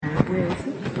Where is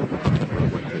it?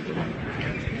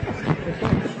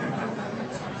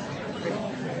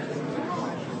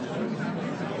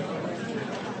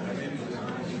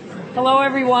 Hello,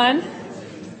 everyone.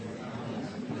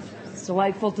 It's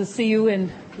delightful to see you in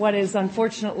what is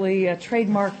unfortunately a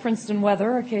trademark Princeton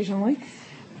weather occasionally.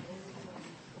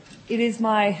 It is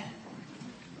my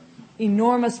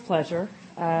enormous pleasure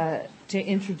to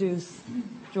introduce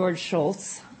George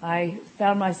Shultz. I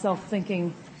found myself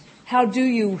thinking, how do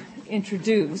you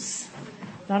introduce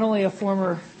not only a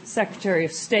former Secretary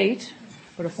of State,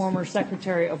 but a former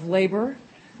Secretary of Labor,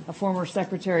 a former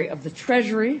Secretary of the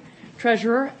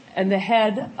Treasurer, and the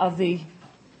head of the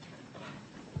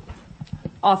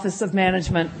Office of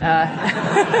Management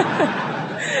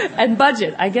and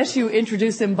Budget. I guess you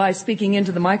introduce him by speaking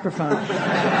into the microphone.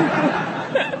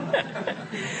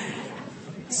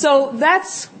 So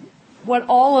that's what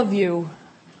all of you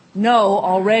know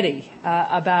already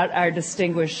about our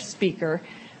distinguished speaker.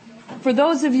 For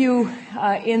those of you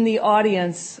in the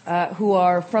audience who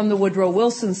are from the Woodrow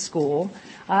Wilson School,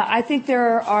 I think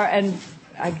there are, and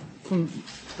from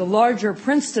the larger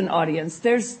Princeton audience,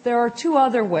 there are two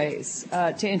other ways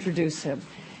to introduce him.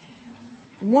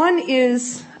 One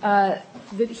is that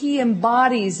he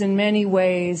embodies in many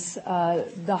ways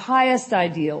the highest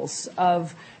ideals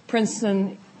of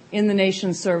Princeton in the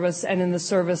nation's service and in the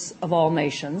service of all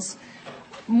nations.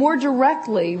 More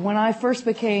directly, when I first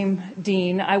became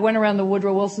dean, I went around the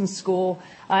Woodrow Wilson School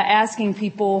asking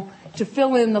people to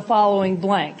fill in the following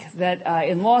blank, that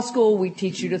in law school we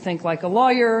teach you to think like a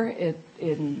lawyer,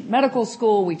 in medical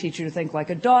school we teach you to think like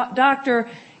a doctor,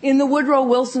 in the Woodrow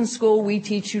Wilson School we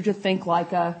teach you to think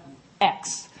like a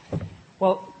X.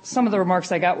 Well, some of the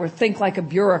remarks I got were think like a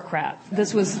bureaucrat.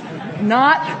 This was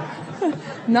not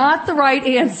the right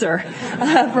answer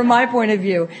from my point of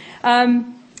view.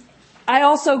 I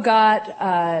also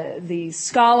got the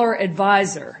scholar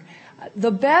advisor. The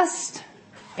best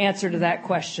answer to that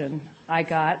question I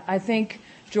got, I think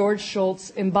George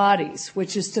Shultz embodies,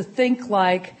 which is to think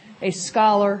like a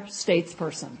scholar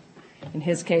statesperson. In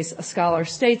his case, a scholar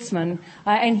statesman,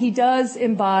 and he does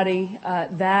embody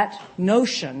that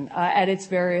notion at its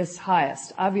various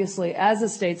highest. Obviously, as a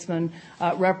statesman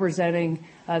representing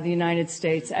the United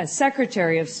States as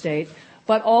Secretary of State,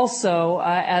 but also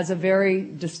as a very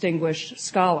distinguished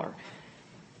scholar.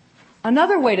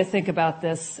 Another way to think about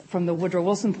this from the Woodrow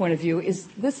Wilson point of view is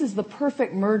this is the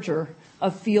perfect merger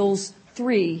of Fields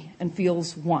 3 and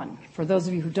Fields 1. For those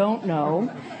of you who don't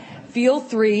know, Field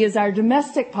 3 is our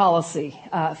domestic policy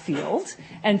field,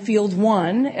 and Field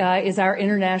 1 is our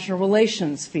international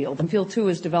relations field, and Field 2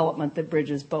 is development that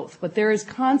bridges both. But there is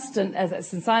constant,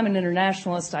 since I'm an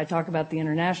internationalist, I talk about the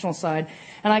international side,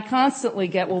 and I constantly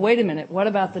get, well, wait a minute, what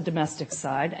about the domestic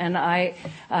side? And I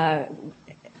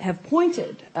have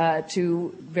pointed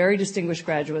to very distinguished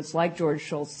graduates like George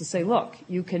Shultz to say, look,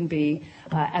 you can be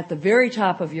at the very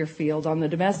top of your field on the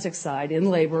domestic side,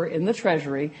 in labor, in the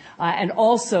Treasury, and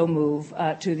also move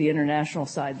to the international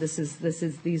side.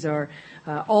 These are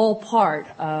all part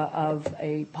of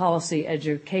a policy,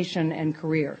 education, and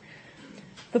career.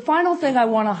 The final thing I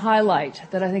want to highlight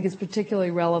that I think is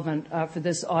particularly relevant for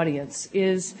this audience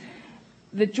is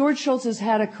that George Shultz has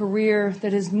had a career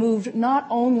that has moved not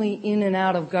only in and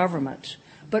out of government,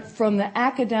 but from the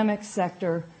academic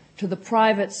sector to the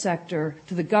private sector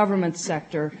to the government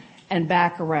sector and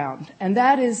back around. And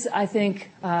that is, I think,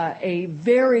 a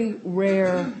very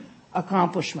rare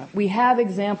accomplishment. We have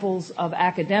examples of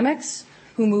academics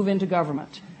who move into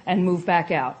government and move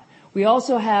back out. We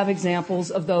also have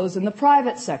examples of those in the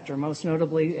private sector, most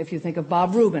notably if you think of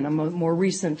Bob Rubin, a more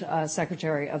recent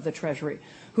Secretary of the Treasury,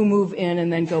 who move in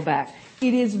and then go back.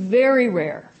 It is very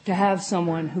rare to have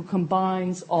someone who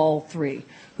combines all three,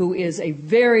 who is a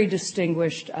very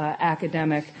distinguished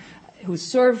academic, who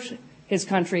served his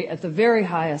country at the very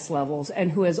highest levels,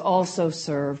 and who has also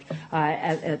served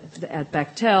at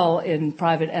Bechtel in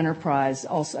private enterprise,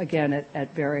 also again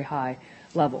at very high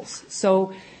levels.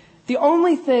 So the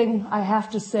only thing I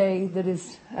have to say that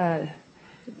is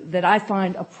that I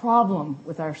find a problem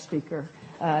with our speaker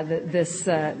this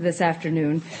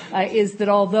afternoon is that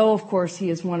although, of course, he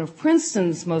is one of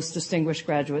Princeton's most distinguished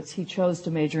graduates, he chose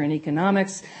to major in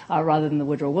economics rather than the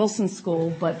Woodrow Wilson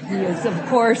School. But he is, of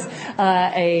course,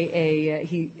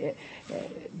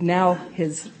 now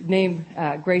his name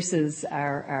graces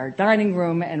our dining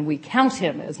room, and we count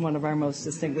him as one of our most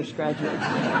distinguished graduates.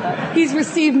 He's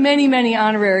received many, many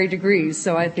honorary degrees,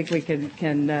 so I think we can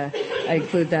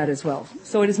include that as well.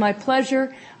 So it is my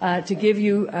pleasure to give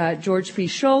you George P.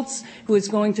 Shultz, who is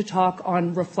going to talk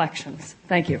on reflections.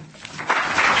 Thank you.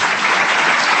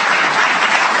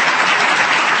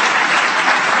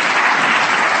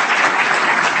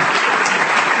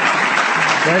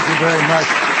 Thank you very much.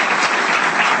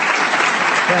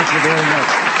 Thank you very much.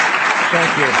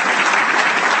 Thank you.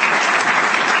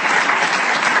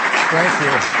 Thank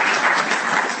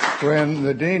you. When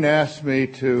the dean asked me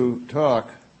to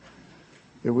talk,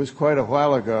 it was quite a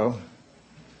while ago,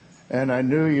 and I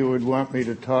knew you would want me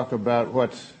to talk about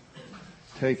what's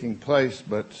taking place,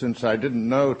 but since I didn't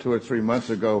know 2 or 3 months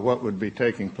ago what would be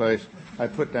taking place, I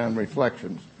put down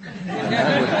reflections. And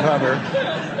that would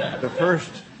cover the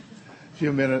first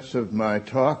few minutes of my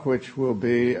talk, which will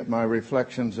be my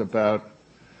reflections about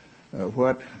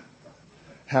what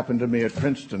happened to me at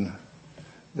Princeton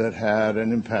that had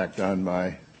an impact on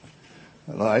my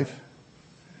life.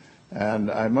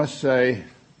 And I must say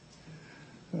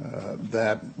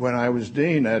that when I was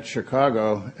dean at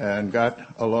Chicago and got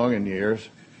along in years,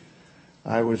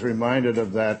 I was reminded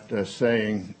of that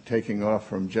saying taking off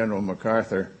from General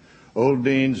MacArthur, "Old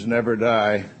deans never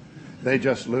die, they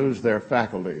just lose their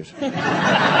faculties."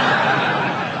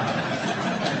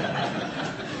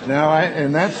 Now,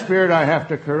 in that spirit, I have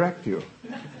to correct you.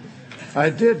 I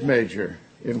did major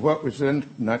in what was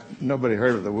nobody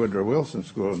heard of the Woodrow Wilson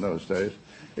School in those days.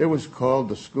 It was called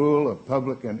the School of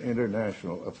Public and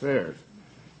International Affairs.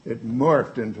 It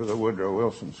morphed into the Woodrow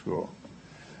Wilson School.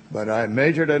 But I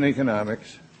majored in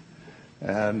economics,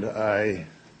 and I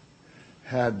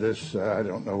had this, I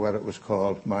don't know what it was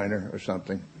called, minor or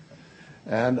something,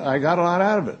 and I got a lot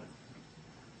out of it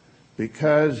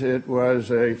because it was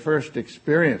a first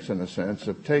experience, in a sense,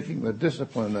 of taking the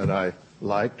discipline that I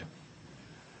liked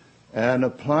and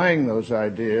applying those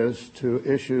ideas to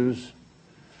issues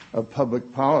of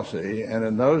public policy. And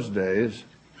in those days,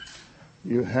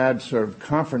 you had sort of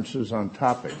conferences on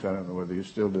topics. I don't know whether you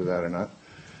still do that or not,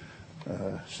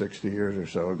 60 years or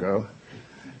so ago.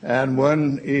 And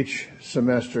one each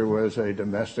semester was a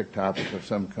domestic topic of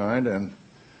some kind, and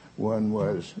one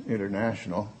was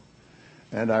international.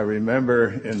 And I remember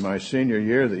in my senior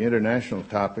year, the international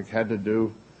topic had to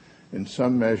do in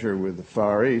some measure with the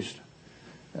Far East.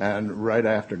 And right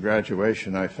after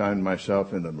graduation, I found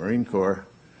myself in the Marine Corps,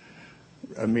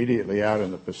 immediately out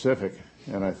in the Pacific.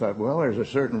 And I thought, well, there's a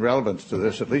certain relevance to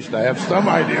this. At least I have some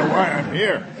idea why I'm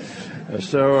here.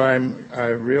 So I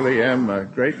really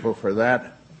am grateful for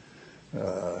that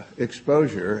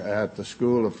exposure at the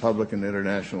School of Public and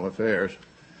International Affairs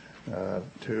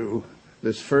to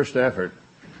this first effort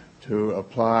to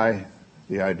apply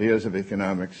the ideas of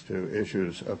economics to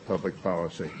issues of public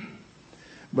policy.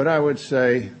 But I would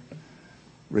say,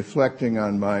 reflecting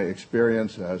on my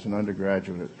experience as an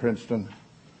undergraduate at Princeton,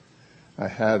 I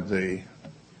had the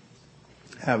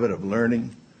habit of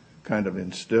learning kind of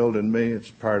instilled in me. It's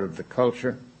part of the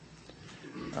culture.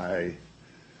 I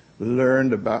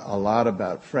learned a lot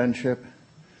about friendship.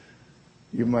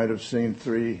 You might have seen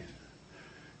 3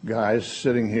 guys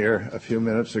sitting here a few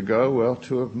minutes ago. Well,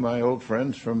 2 of my old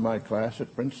friends from my class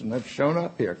at Princeton have shown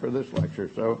up here for this lecture.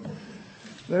 So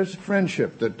there's a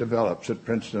friendship that develops at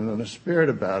Princeton and a spirit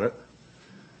about it.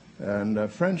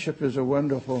 And friendship is a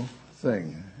wonderful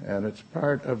thing, and it's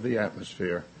part of the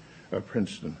atmosphere of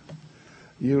Princeton.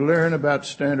 You learn about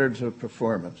standards of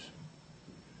performance.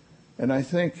 And I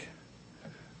think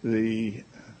the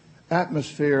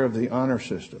atmosphere of the honor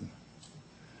system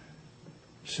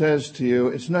says to you,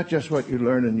 it's not just what you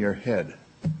learn in your head.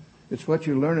 It's what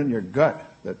you learn in your gut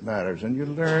that matters. And you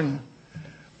learn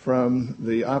from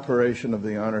the operation of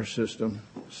the honor system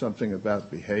something about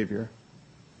behavior.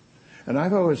 And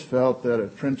I've always felt that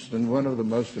at Princeton, one of the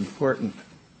most important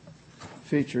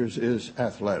features is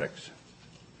athletics.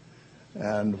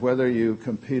 And whether you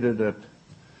competed at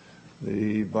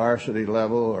the varsity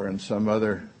level or in some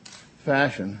other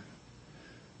fashion,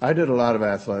 I did a lot of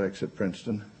athletics at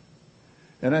Princeton.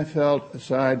 And I felt,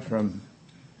 aside from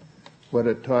what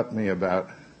it taught me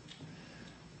about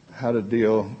how to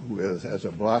deal with, as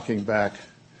a blocking back,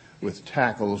 with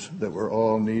tackles that were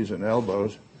all knees and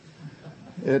elbows,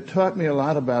 it taught me a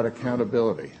lot about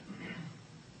accountability.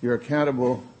 You're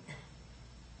accountable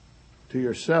to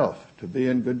yourself, to be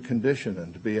in good condition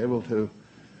and to be able to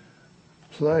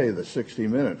play the 60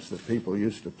 minutes that people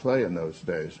used to play in those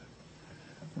days,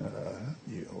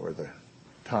 or the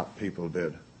top people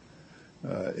did.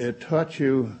 It taught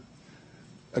you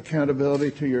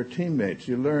accountability to your teammates.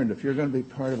 You learned if you're going to be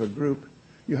part of a group,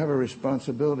 you have a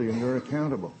responsibility and you're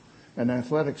accountable. And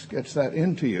athletics gets that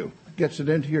into you, gets it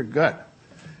into your gut.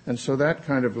 And so that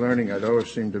kind of learning, it always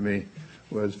seemed to me,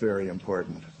 was very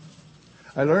important.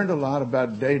 I learned a lot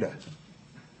about data.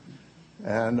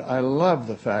 And I love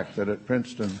the fact that at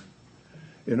Princeton,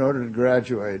 in order to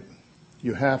graduate,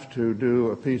 you have to do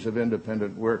a piece of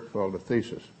independent work called a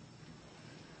thesis.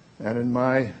 And in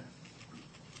my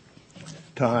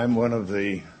time, one of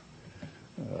the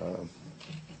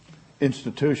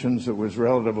institutions that was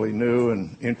relatively new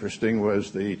and interesting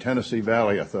was the Tennessee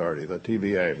Valley Authority, the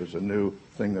TVA. It was a new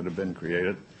thing that had been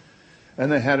created.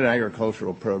 And they had an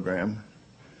agricultural program.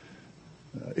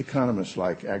 Economists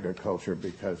like agriculture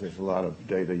because there's a lot of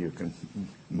data you can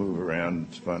move around.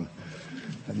 It's fun.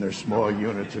 And they're small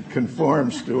units. It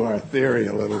conforms to our theory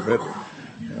a little bit.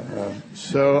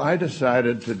 So I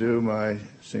decided to do my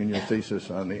senior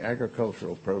thesis on the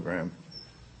agricultural program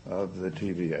of the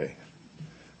TVA.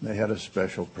 They had a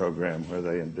special program where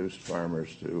they induced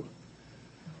farmers to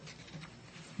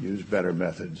use better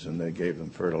methods, and they gave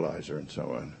them fertilizer and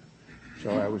so on.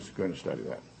 So I was going to study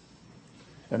that.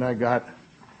 And I got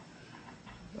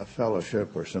a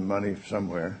fellowship or some money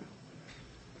somewhere.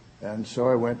 And so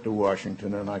I went to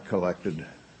Washington and I collected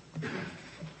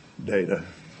data.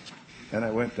 And I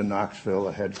went to Knoxville,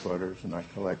 the headquarters, and I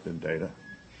collected data.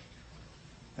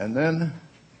 And then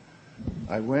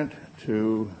I went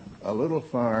to a little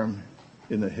farm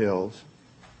in the hills,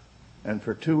 and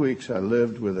for 2 weeks I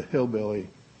lived with a hillbilly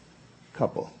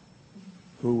couple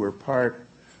who were part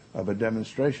of a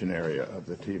demonstration area of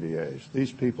the TVAs.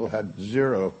 These people had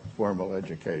zero formal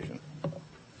education.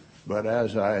 But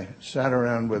as I sat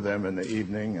around with them in the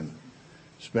evening and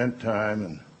spent time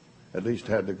and at least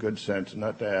had the good sense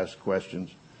not to ask questions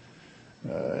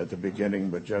at the beginning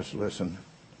but just listen,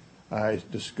 I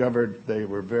discovered they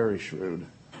were very shrewd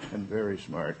and very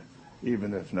smart,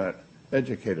 even if not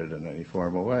educated in any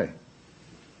formal way.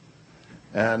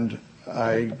 And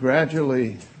I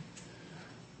gradually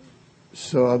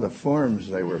saw the forms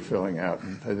they were filling out,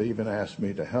 and they even asked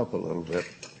me to help a little bit.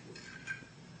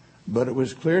 But it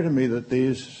was clear to me that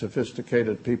these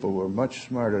sophisticated people were much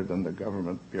smarter than the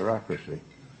government bureaucracy,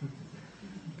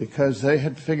 because they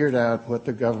had figured out what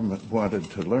the government wanted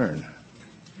to learn,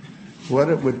 what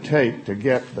it would take to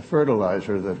get the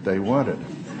fertilizer that they wanted.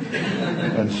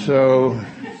 And so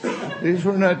these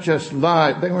were not just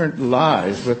lies, they weren't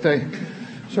lies, but they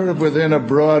sort of within a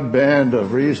broad band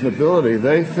of reasonability,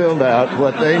 they filled out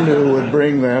what they knew would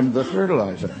bring them the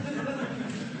fertilizer.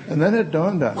 And then it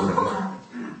dawned on me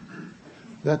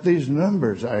that these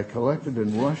numbers I collected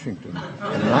in Washington,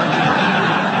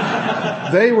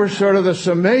 they were sort of the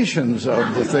summations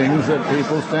of the things that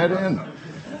people sent in.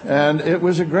 And it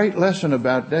was a great lesson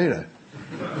about data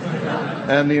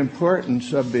and the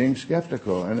importance of being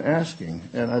skeptical and asking.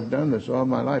 And I've done this all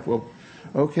my life. Well,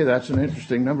 okay, that's an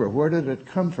interesting number. Where did it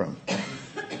come from?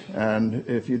 And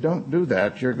if you don't do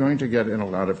that, you're going to get in a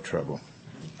lot of trouble.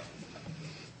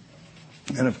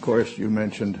 And, of course, you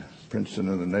mentioned Princeton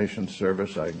in the nation's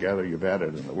service. I gather you've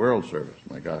added in the world service.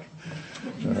 My gosh.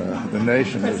 The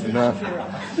nation is enough.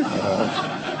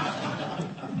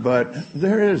 But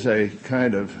there is a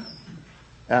kind of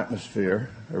atmosphere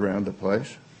around the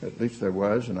place. At least there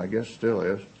was, and I guess still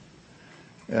is.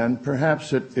 And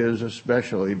perhaps it is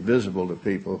especially visible to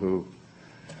people who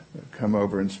come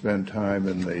over and spend time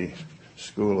in the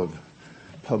School of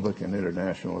Public and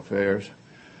International Affairs,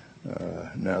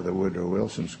 now the Woodrow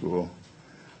Wilson School,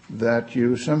 that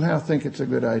you somehow think it's a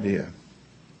good idea.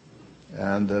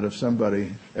 And that if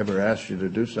somebody ever asks you to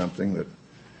do something that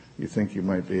you think you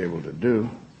might be able to do,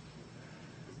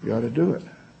 you ought to do it.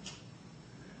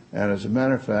 And as a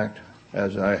matter of fact,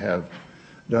 as I have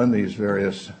done these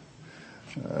various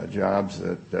jobs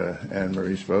that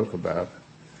Anne-Marie spoke about,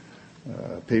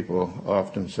 people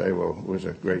often say, well, it was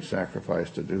a great sacrifice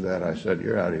to do that. I said,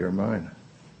 you're out of your mind.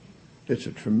 It's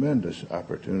a tremendous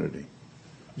opportunity.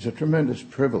 It's a tremendous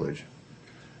privilege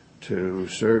to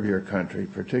serve your country,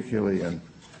 particularly in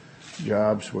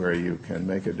jobs where you can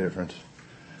make a difference.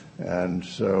 And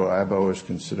so I've always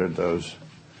considered those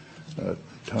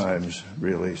times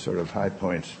really sort of high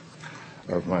points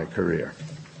of my career.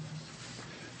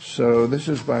 So this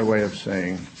is by way of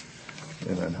saying,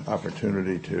 in an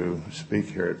opportunity to speak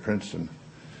here at Princeton,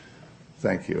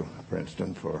 thank you,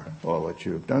 Princeton, for all that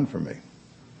you have done for me.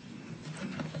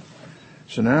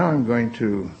 So now I'm going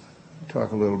to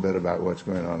talk a little bit about what's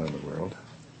going on in the world.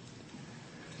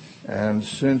 And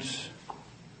since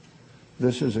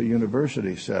this is a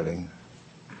university setting,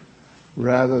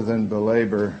 rather than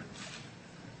belabor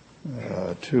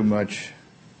too much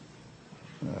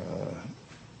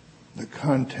the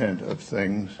content of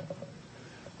things,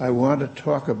 I want to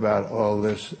talk about all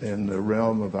this in the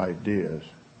realm of ideas,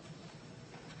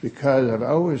 because I've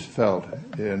always felt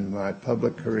in my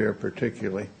public career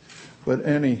particularly, but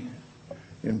any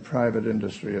in private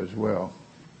industry as well,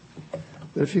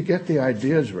 that if you get the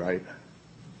ideas right,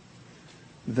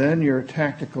 then your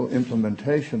tactical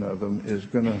implementation of them is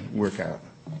going to work out.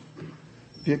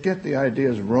 If you get the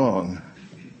ideas wrong,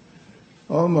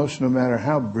 almost no matter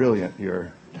how brilliant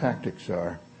your tactics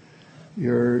are,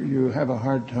 you have a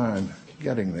hard time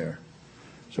getting there.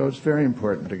 So it's very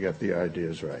important to get the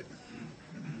ideas right.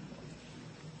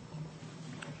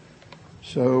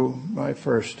 So my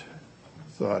first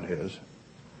thought is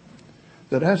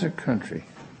that as a country,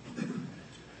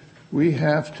 we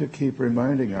have to keep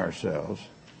reminding ourselves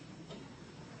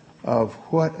of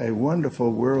what a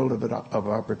wonderful world of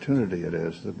opportunity it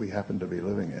is that we happen to be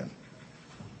living in.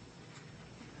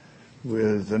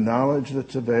 With the knowledge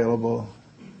that's available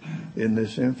in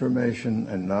this information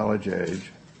and knowledge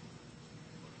age,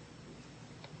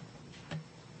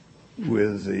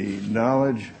 with the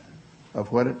knowledge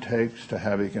of what it takes to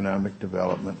have economic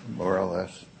development more or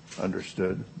less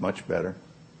understood much better,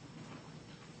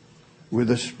 with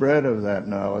the spread of that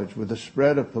knowledge, with the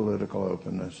spread of political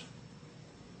openness,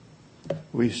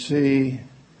 we see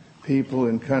people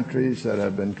in countries that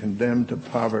have been condemned to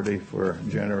poverty for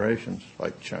generations,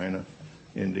 like China,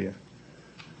 India,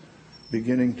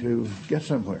 beginning to get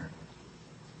somewhere.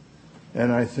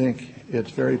 And I think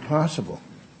it's very possible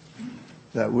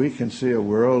that we can see a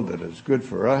world that is good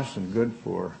for us and good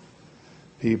for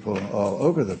people all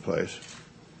over the place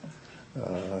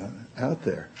out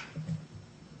there.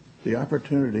 The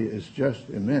opportunity is just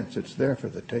immense. It's there for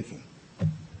the taking.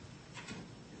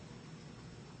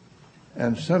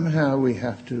 And somehow we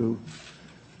have to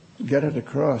get it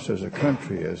across as a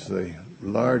country, as the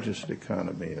largest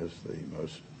economy, as the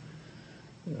most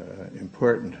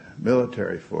important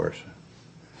military force.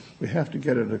 We have to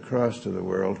get it across to the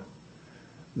world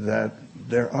that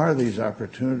there are these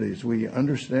opportunities. We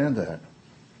understand that.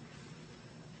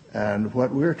 And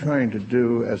what we're trying to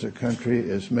do as a country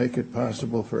is make it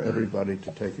possible for everybody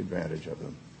to take advantage of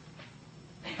them.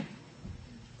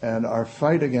 And our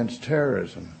fight against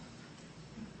terrorism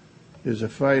is a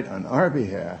fight on our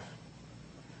behalf,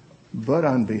 but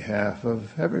on behalf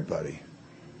of everybody,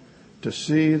 to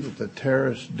see that the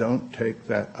terrorists don't take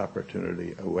that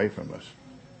opportunity away from us.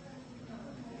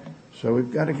 So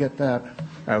we've got to get that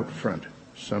out front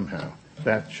somehow.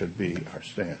 That should be our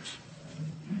stance.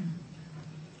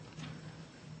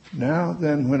 Now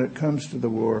then, when it comes to the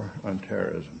war on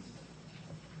terrorism,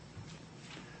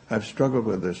 I've struggled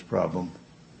with this problem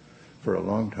for a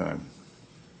long time.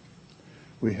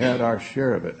 We had our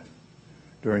share of it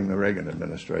during the Reagan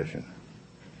administration.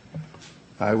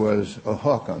 I was a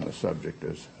hawk on the subject,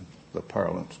 as the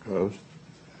parlance goes.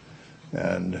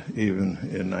 And even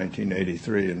in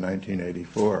 1983 and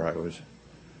 1984, I was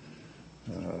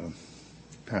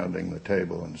pounding the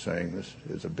table and saying this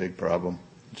is a big problem.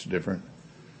 It's different.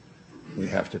 We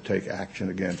have to take action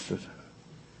against it.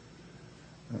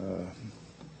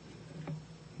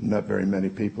 Not very many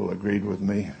people agreed with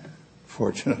me.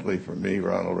 Fortunately for me,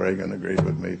 Ronald Reagan agreed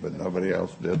with me, but nobody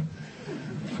else did.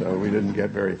 So we didn't get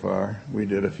very far. We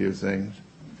did a few things.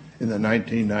 In the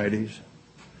 1990s,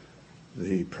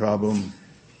 the problem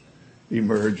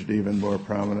emerged even more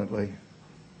prominently.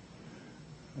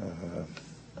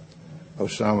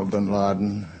 Osama bin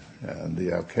Laden and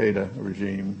the Al-Qaeda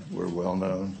regime were well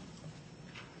known.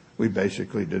 We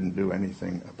basically didn't do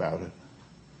anything about it.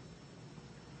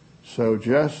 So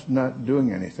just not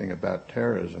doing anything about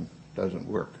terrorism doesn't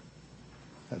work.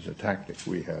 As a tactic,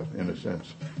 we have, in a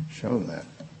sense, shown that.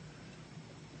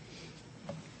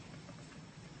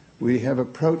 We have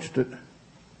approached it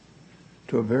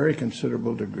to a very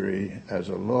considerable degree as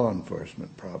a law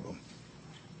enforcement problem.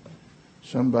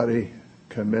 Somebody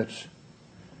commits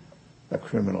a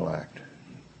criminal act,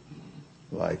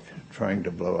 like trying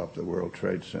to blow up the World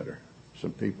Trade Center.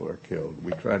 Some people are killed.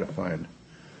 We try to find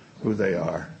who they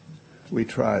are. We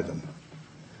try them.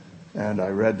 And I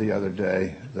read the other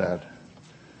day that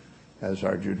as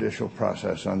our judicial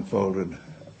process unfolded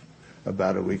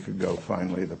about a week ago,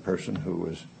 finally the person who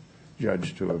was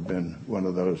judged to have been one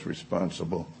of those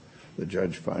responsible, the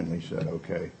judge finally said,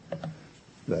 okay,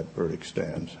 that verdict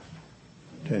stands.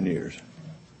 10 years.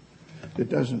 It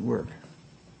doesn't work.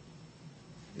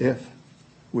 If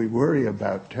we worry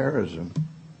about terrorism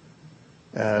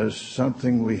as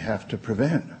something we have to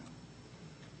prevent.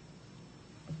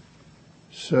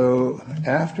 So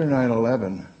after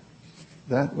 9/11,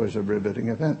 that was a riveting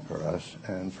event for us,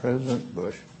 and President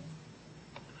Bush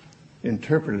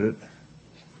interpreted it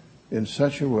in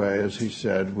such a way as he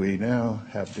said, we now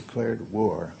have declared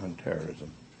war on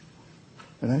terrorism.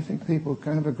 And I think people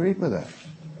kind of agreed with that.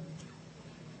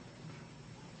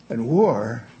 And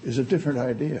war is a different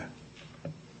idea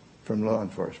from law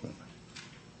enforcement.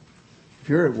 If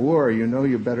you're at war, you know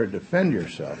you better defend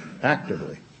yourself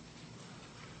actively.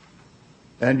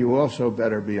 And you also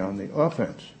better be on the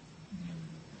offense.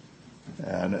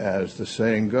 And as the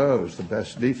saying goes, the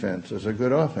best defense is a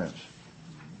good offense.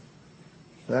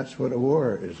 That's what a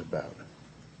war is about.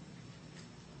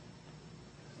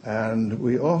 And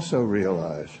we also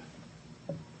realize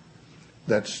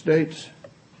that states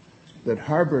that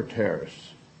harbor terrorists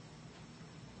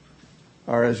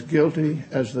are as guilty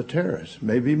as the terrorists,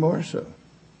 maybe more so.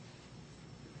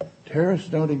 Terrorists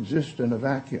don't exist in a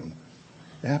vacuum.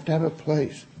 They have to have a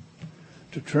place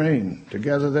to train, to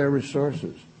gather their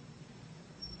resources.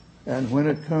 And when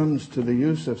it comes to the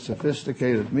use of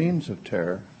sophisticated means of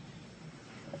terror,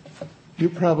 you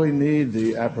probably need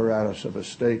the apparatus of a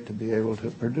state to be able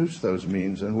to produce those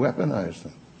means and weaponize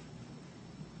them.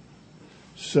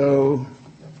 So,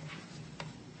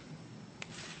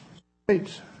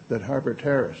 states that harbor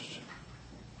terrorists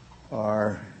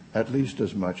are at least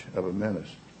as much of a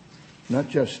menace. Not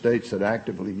just states that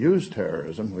actively use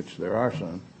terrorism, which there are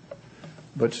some,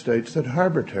 but states that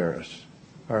harbor terrorists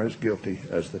are as guilty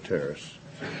as the terrorists.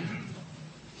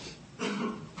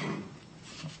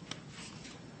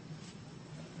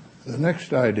 The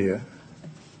next idea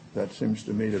that seems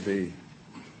to me to be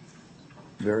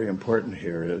very important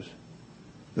here is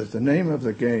that the name of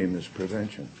the game is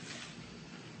prevention.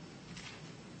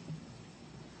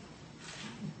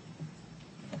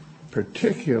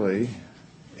 Particularly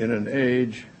in an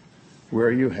age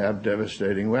where you have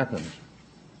devastating weapons.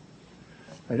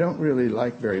 I don't really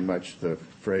like very much the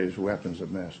phrase weapons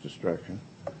of mass destruction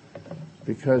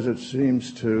because it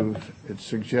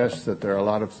suggests that there are a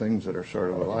lot of things that are sort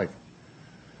of alike.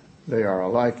 They are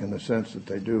alike in the sense that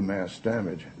they do mass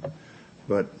damage,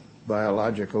 but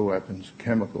biological weapons,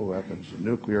 chemical weapons,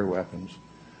 nuclear weapons,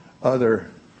 other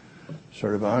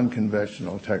sort of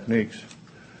unconventional techniques,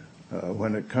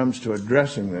 when it comes to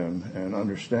addressing them and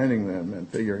understanding them and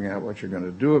figuring out what you're going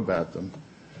to do about them,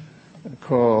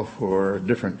 call for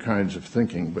different kinds of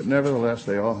thinking. But nevertheless,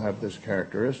 they all have this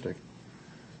characteristic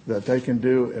that they can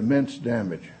do immense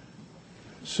damage,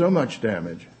 so much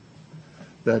damage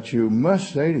that you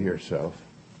must say to yourself,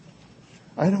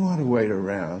 I don't want to wait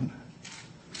around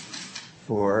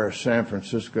for San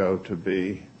Francisco to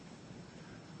be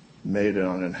made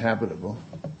uninhabitable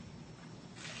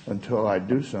until I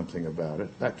do something about it.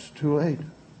 That's too late.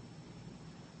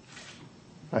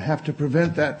 I have to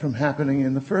prevent that from happening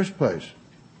in the first place.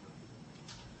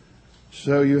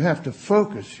 So you have to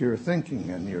focus your thinking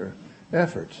and your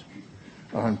efforts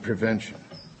on prevention.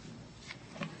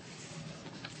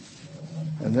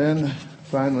 And then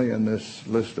finally, in this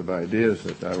list of ideas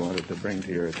that I wanted to bring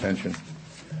to your attention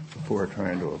before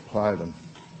trying to apply them,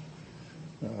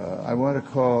 I want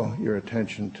to call your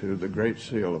attention to the Great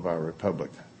Seal of our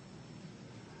Republic.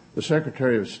 The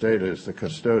Secretary of State is the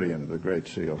custodian of the Great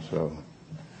Seal, so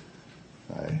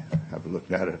I have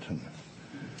looked at it and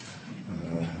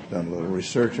done a little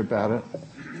research about it.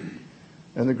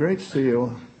 And the Great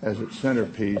Seal, as its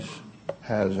centerpiece,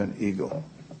 has an eagle.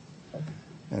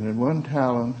 And in one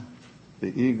talon,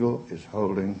 the eagle is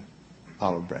holding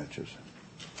olive branches,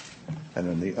 and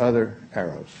in the other,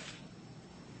 arrows.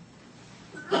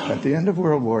 At the end of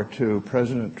World War II,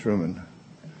 President Truman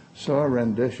saw a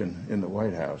rendition in the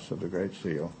White House of the Great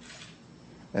Seal,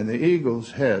 and the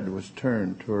eagle's head was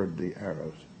turned toward the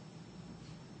arrows.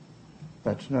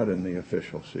 That's not in the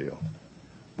official seal.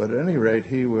 But at any rate,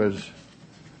 he was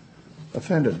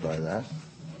offended by that,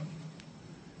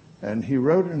 and he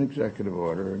wrote an executive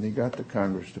order, and he got the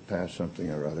Congress to pass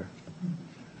something or other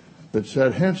that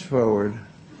said, henceforward,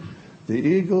 the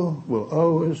eagle will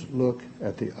always look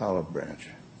at the olive branch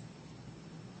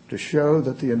to show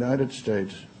that the United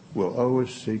States will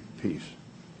always seek peace.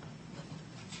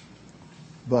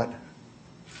 But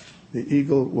the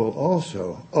eagle will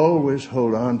also always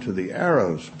hold on to the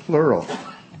arrows, plural.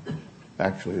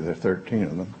 Actually, there are 13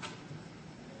 of them.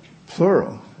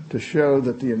 Plural, to show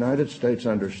that the United States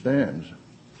understands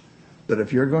that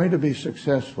if you're going to be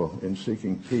successful in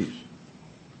seeking peace,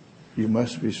 you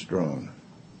must be strong.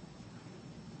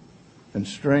 And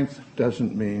strength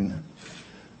doesn't mean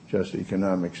just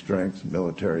economic strength,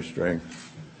 military strength,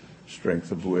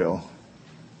 strength of will.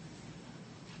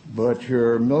 But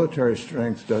your military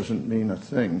strength doesn't mean a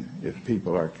thing if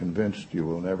people are convinced you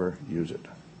will never use it.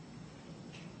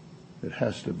 It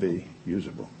has to be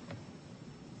usable.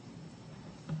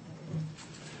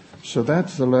 So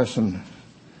that's the lesson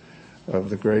of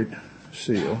the Great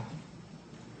Seal.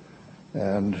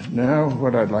 And now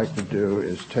what I'd like to do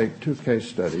is take two case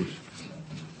studies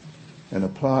and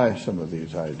apply some of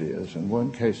these ideas. And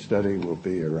one case study will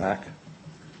be Iraq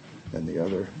and the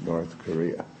other North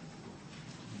Korea.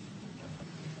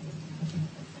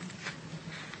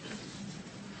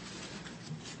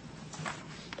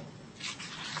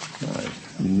 My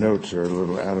notes are a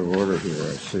little out of order here,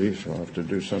 I see, so I'll have to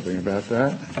do something about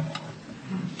that.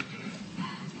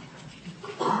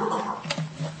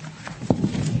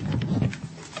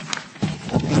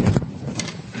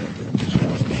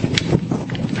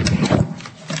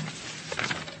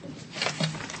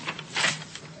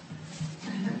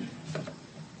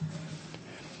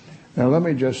 Now, let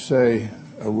me just say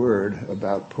a word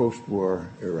about post-war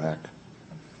Iraq,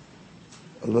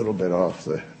 a little bit off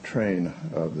the train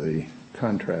of the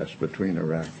contrast between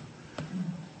Iraq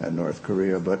and North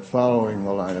Korea, but following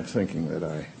the line of thinking that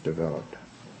I developed.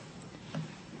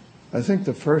 I think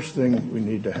the first thing we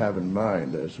need to have in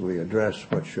mind as we address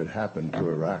what should happen to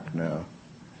Iraq now,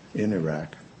 in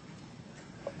Iraq,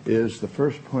 is the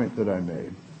first point that I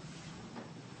made.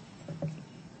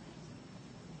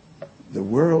 The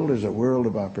world is a world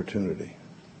of opportunity.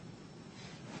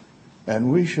 And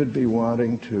we should be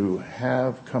wanting to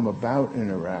have come about in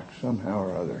Iraq somehow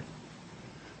or other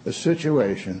a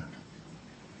situation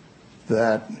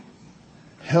that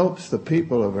helps the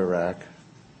people of Iraq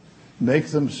make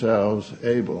themselves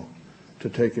able to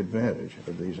take advantage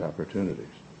of these opportunities.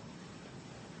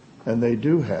 And they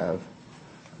do have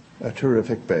a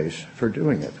terrific base for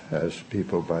doing it, as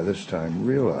people by this time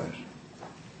realize.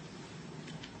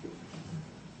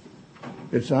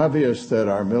 It's obvious that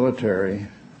our military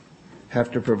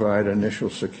have to provide initial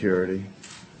security.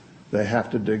 They have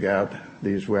to dig out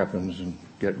these weapons and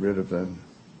get rid of them.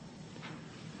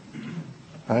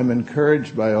 I'm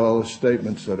encouraged by all the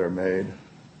statements that are made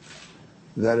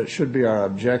that it should be our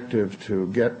objective to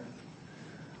get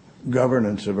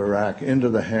governance of Iraq into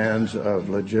the hands of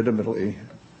legitimately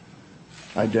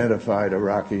identified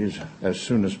Iraqis as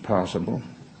soon as possible.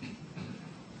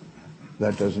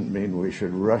 That doesn't mean we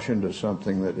should rush into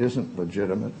something that isn't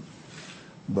legitimate,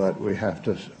 but we have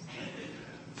to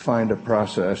find a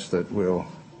process that will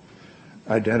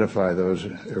identify those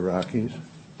Iraqis.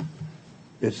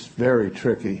 It's very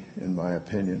tricky, in my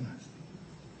opinion,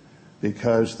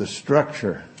 because the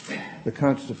structure, the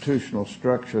constitutional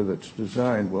structure that's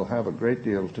designed, will have a great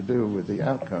deal to do with the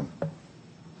outcome.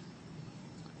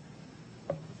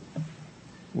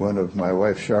 One of my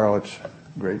wife Charlotte's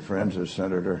great friends is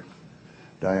Senator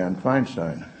Dianne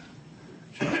Feinstein.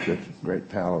 She's a great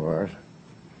pal of ours.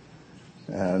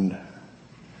 And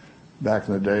back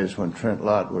in the days when Trent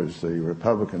Lott was the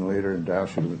Republican leader and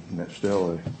Dowsett was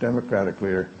still a Democratic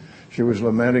leader, she was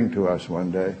lamenting to us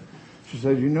one day. She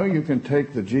said, you know, you can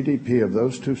take the GDP of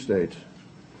those two states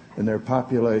and their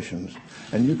populations,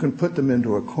 and you can put them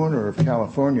into a corner of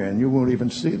California and you won't even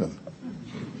see them.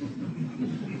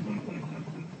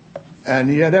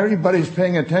 And yet everybody's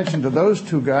paying attention to those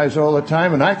two guys all the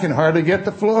time, and I can hardly get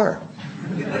the floor.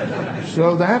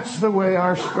 So that's the way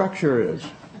our structure is.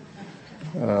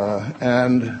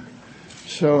 And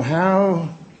so how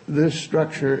this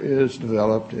structure is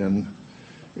developed in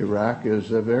Iraq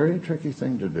is a very tricky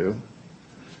thing to do,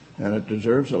 and it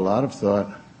deserves a lot of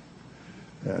thought,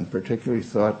 and particularly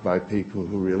thought by people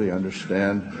who really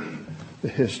understand the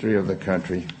history of the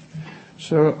country.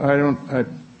 So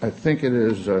I think it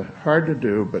is hard to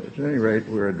do, but at any rate,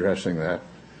 we're addressing that.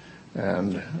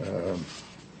 And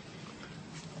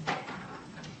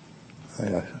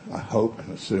I hope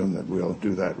and assume that we'll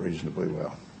do that reasonably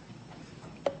well.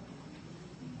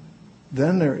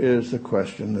 Then there is the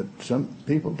question that some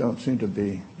people don't seem to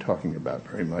be talking about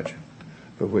very much,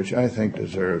 but which I think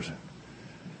deserves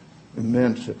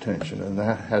immense attention, and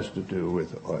that has to do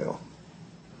with oil.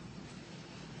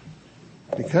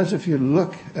 Because if you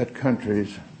look at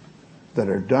countries that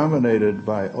are dominated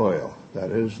by oil,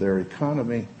 that is, their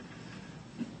economy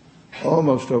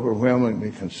almost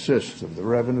overwhelmingly consists of the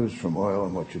revenues from oil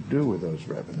and what you do with those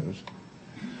revenues,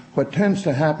 what tends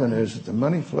to happen is that the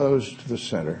money flows to the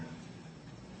center.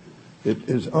 It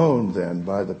is owned then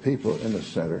by the people in the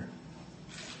center.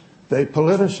 They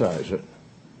politicize it.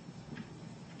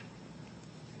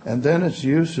 And then its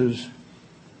uses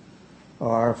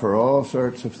are for all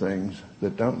sorts of things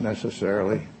that don't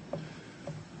necessarily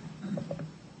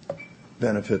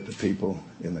benefit the people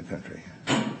in the country.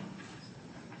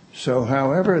 So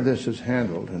however this is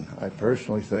handled, and I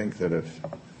personally think that if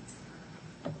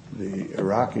the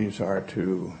Iraqis are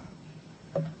to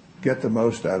get the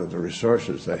most out of the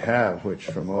resources they have, which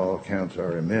from all accounts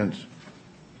are immense,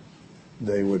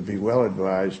 they would be well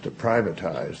advised to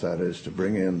privatize, that is, to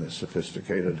bring in the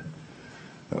sophisticated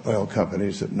oil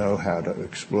companies that know how to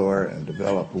explore and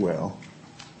develop well,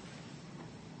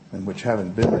 and which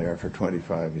haven't been there for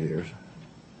 25 years.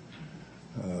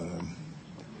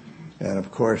 And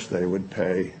of course, they would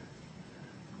pay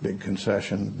big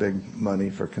money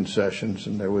for concessions,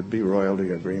 and there would be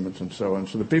royalty agreements and so on.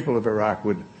 So the people of Iraq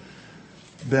would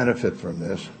benefit from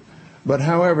this. But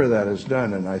however that is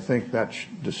done, and I think that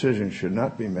decision should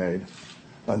not be made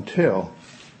until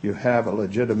you have a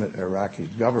legitimate Iraqi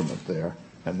government there,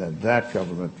 and then that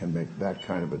government can make that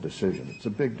kind of a decision. It's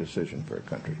a big decision for a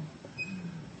country.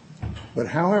 But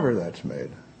however that's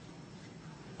made,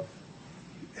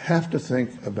 you have to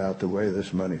think about the way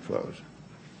this money flows.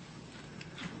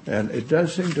 And it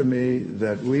does seem to me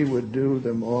that we would do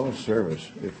them all a service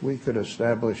if we could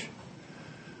establish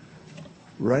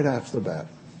right off the bat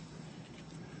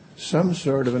some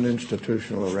sort of an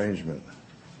institutional arrangement,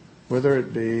 whether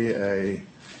it be a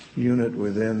unit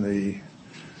within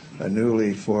a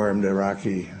newly formed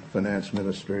Iraqi finance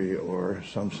ministry or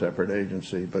some separate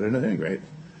agency, but at any rate,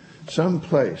 some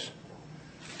place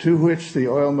to which the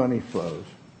oil money flows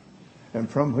and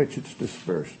from which it's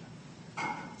dispersed,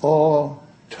 all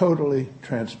totally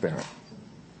transparent.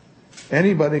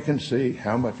 Anybody can see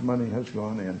how much money has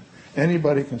gone in.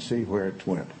 Anybody can see where it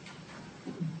went.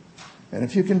 And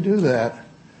if you can do that,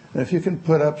 and if you can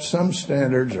put up some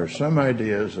standards or some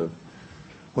ideas of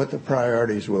what the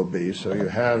priorities will be so you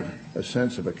have a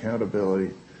sense of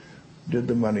accountability, did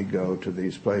the money go to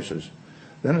these places,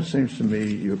 then it seems to me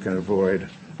you can avoid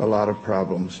a lot of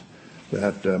problems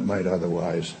that might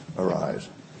otherwise arise.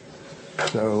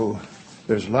 So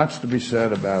there's lots to be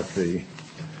said about the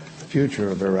future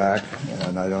of Iraq,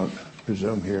 and I don't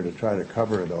presume here to try to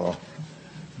cover it all,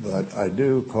 but I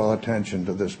do call attention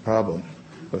to this problem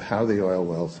of how the oil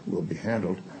wealth will be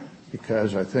handled,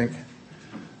 because I think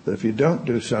that if you don't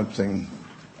do something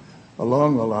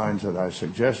along the lines that I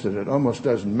suggested, it almost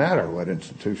doesn't matter what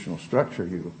institutional structure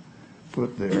you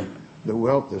put there. The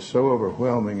wealth is so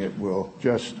overwhelming it will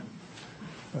just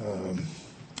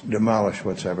demolish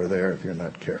what's ever there if you're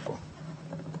not careful.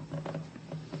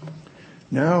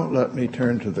 Now let me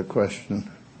turn to the question,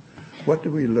 what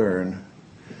do we learn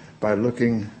by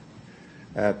looking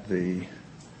at the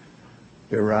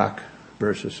Iraq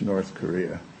versus North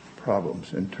Korea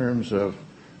problems in terms of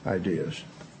ideas?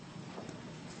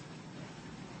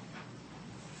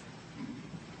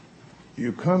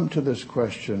 You come to this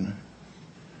question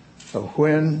of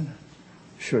when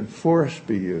should force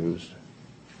be used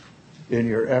in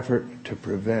your effort to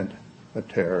prevent a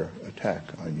terror attack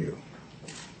on you.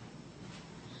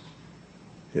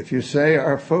 If you say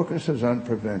our focus is on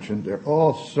prevention, there are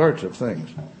all sorts of things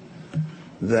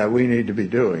that we need to be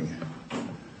doing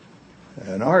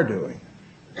and are doing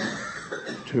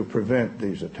to prevent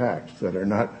these attacks that are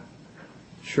not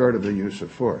short of the use of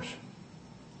force.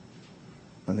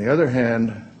 On the other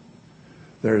hand,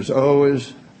 there's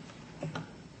always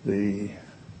the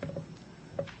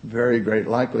very great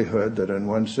likelihood that in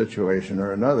one situation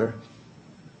or another,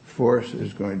 force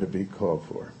is going to be called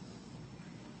for.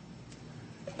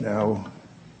 Now,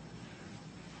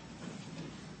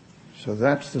 so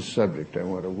that's the subject I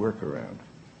want to work around.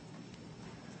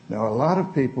 Now, a lot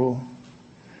of people,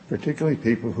 particularly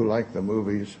people who like the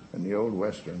movies and the old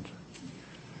westerns,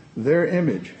 their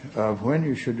image of when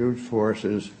you should use force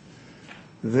is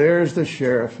there's the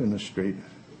sheriff in the street,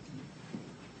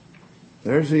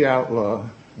 there's the outlaw,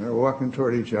 they're walking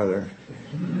toward each other,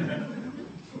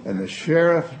 and the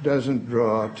sheriff doesn't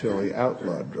draw till the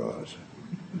outlaw draws.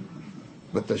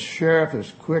 But the sheriff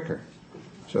is quicker.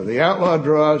 So the outlaw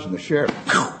draws and the sheriff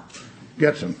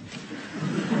gets him.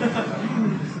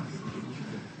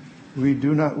 We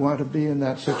do not want to be in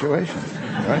that situation,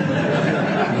 right?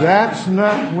 That's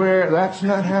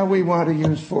not how we want to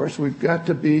use force. We've got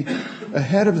to be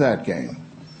ahead of that game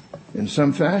in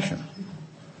some fashion.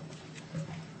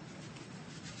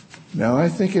 Now, I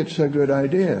think it's a good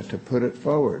idea to put it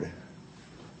forward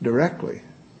directly,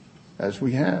 as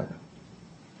we have,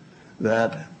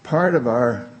 that part of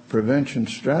our prevention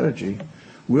strategy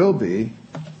will be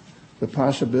the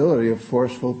possibility of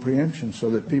forceful preemption so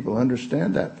that people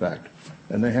understand that fact,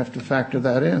 and they have to factor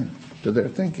that in to their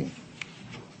thinking.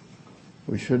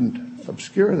 We shouldn't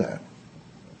obscure that.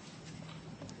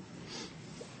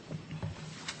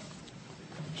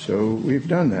 So we've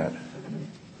done that.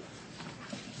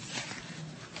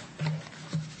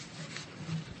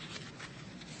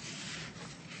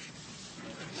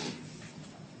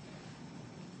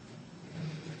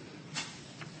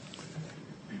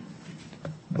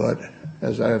 But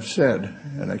as I have said,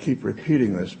 and I keep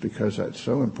repeating this because that's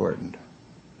so important,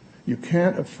 you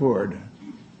can't afford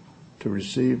to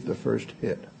receive the first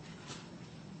hit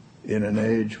in an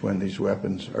age when these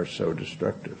weapons are so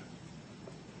destructive.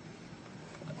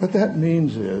 What that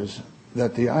means is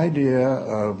that the idea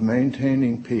of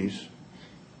maintaining peace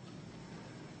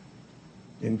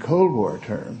in Cold War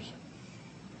terms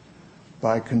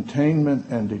by containment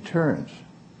and deterrence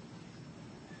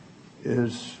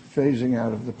is phasing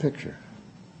out of the picture.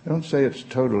 I don't say it's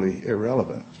totally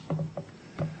irrelevant,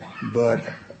 but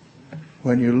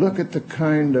when you look at the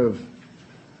kind of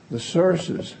the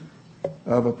sources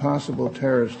of a possible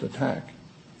terrorist attack,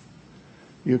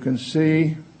 you can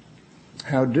see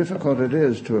how difficult it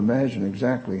is to imagine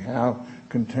exactly how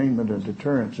containment and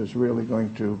deterrence is really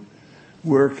going to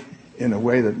work in a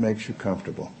way that makes you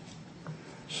comfortable.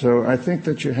 So I think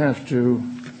that you have to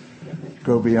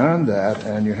go beyond that,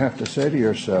 and you have to say to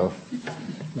yourself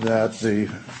that the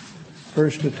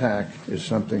first attack is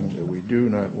something that we do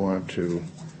not want to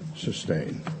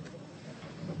sustain.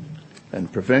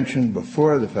 And prevention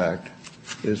before the fact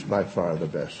is by far the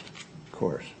best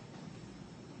course.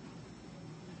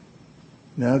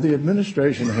 Now, the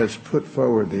administration has put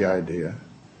forward the idea,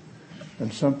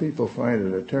 and some people find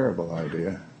it a terrible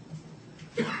idea.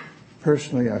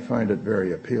 Personally, I find it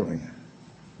very appealing.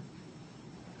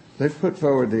 They've put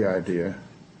forward the idea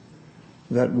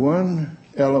that one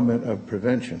element of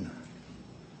prevention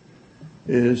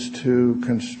is to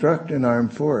construct an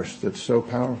armed force that's so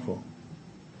powerful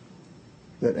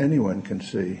that anyone can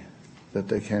see that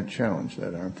they can't challenge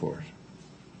that armed force.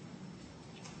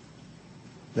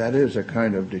 That is a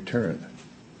kind of deterrent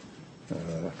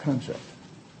concept.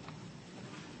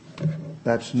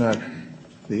 That's not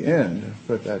the end,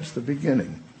 but that's the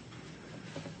beginning.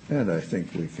 And I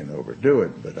think we can overdo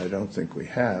it, but I don't think we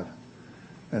have.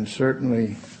 And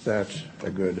certainly that's a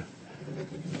good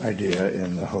idea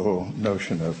in the whole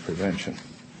notion of prevention.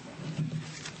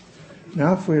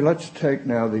 Now, let's take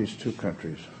now these two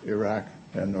countries, Iraq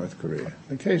and North Korea.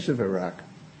 In the case of Iraq,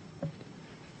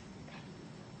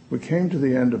 we came to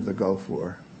the end of the Gulf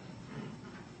War.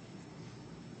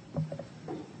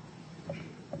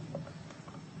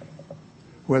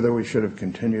 Whether we should have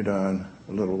continued on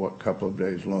a couple of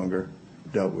days longer,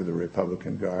 dealt with the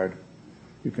Republican Guard,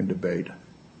 you can debate.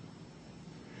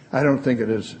 I don't think it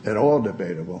is at all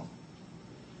debatable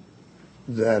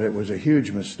that it was a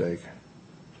huge mistake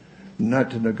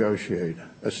not to negotiate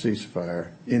a ceasefire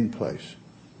in place.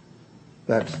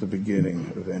 That's the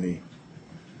beginning of any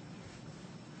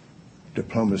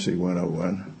diplomacy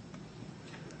 101.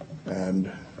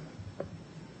 And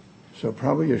so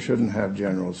probably you shouldn't have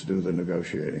generals do the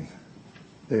negotiating.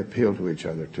 They appeal to each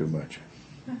other too much.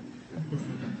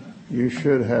 You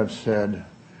should have said,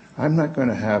 I'm not going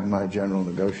to have my general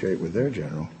negotiate with their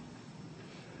general.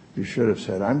 You should have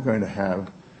said, I'm going to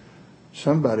have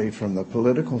somebody from the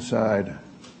political side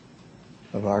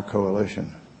of our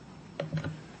coalition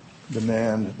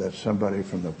demand that somebody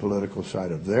from the political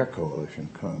side of their coalition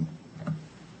come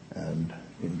and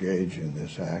engage in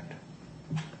this act.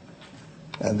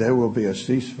 And there will be a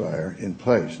ceasefire in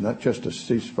place, not just a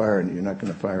ceasefire and you're not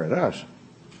going to fire at us,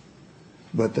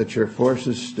 but that your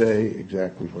forces stay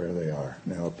exactly where they are.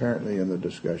 Now, apparently in the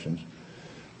discussions,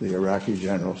 the Iraqi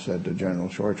general said to General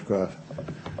Shultz,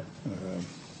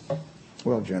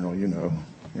 well, General, you know,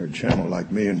 you're a general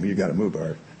like me, and we got to move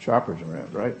our choppers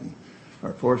around, right? And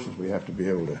our forces, we have to be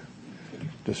able to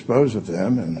dispose of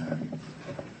them, and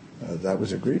that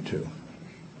was agreed to.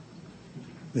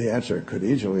 The answer could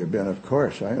easily have been, of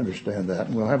course, I understand that,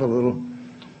 and we'll have a little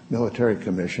military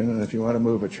commission, and if you want to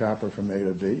move a chopper from A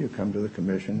to B, you come to the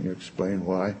commission, you explain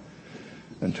why,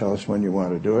 and tell us when you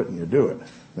want to do it, and you do it,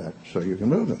 so you can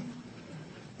move them,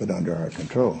 but under our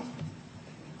control.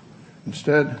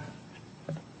 Instead,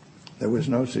 there was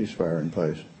no ceasefire in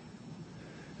place.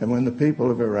 And when the people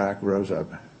of Iraq rose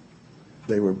up,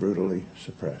 they were brutally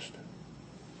suppressed.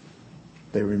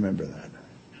 They remember that.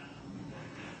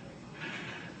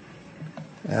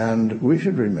 And we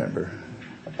should remember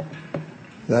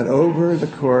that over the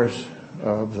course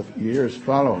of the years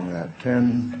following that,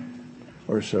 10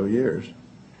 or so years,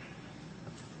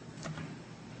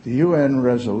 the UN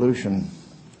resolution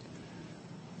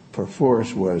for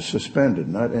force was suspended,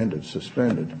 not ended,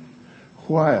 suspended,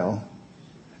 while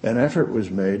an effort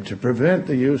was made to prevent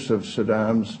the use of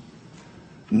Saddam's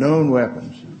known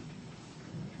weapons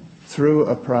through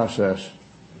a process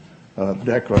of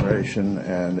declaration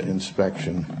and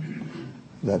inspection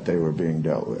that they were being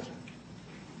dealt with.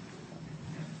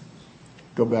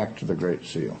 Go back to the Great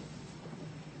Seal.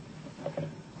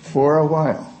 For a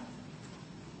while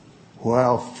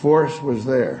force was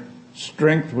there,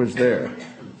 strength was there,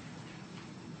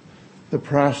 the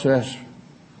process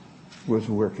was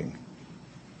working.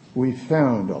 We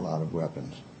found a lot of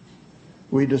weapons.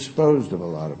 We disposed of a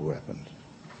lot of weapons.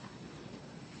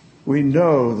 We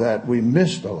know that we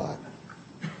missed a lot.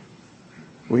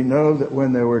 We know that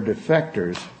when there were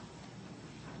defectors,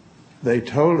 they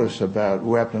told us about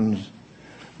weapons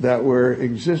that were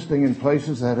existing in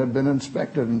places that had been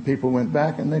inspected, and people went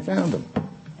back and they found them.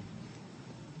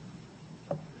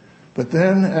 But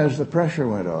then as the pressure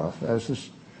went off,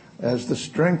 as the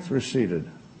strength receded,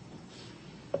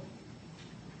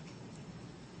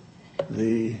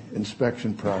 the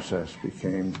inspection process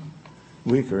became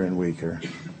weaker and weaker.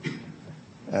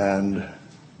 And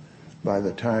by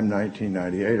the time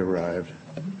 1998 arrived,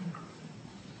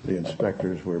 the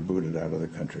inspectors were booted out of the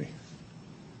country.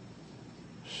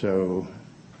 So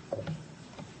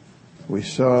we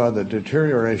saw the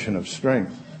deterioration of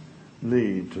strength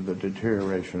lead to the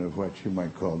deterioration of what you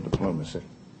might call diplomacy.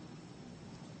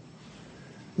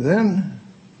 Then,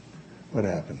 what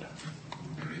happened?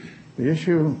 The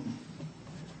issue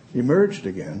emerged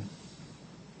again.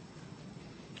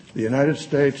 The United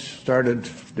States started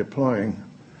deploying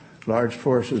large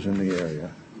forces in the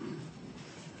area.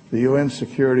 The UN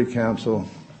Security Council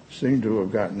seemed to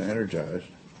have gotten energized.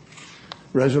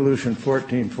 Resolution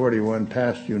 1441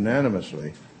 passed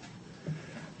unanimously.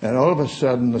 And all of a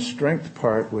sudden, the strength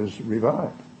part was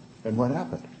revived. And what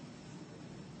happened?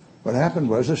 What happened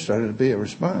was there started to be a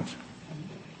response.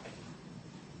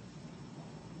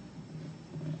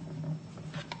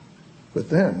 But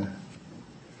then,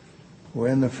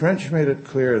 when the French made it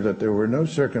clear that there were no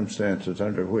circumstances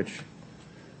under which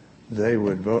they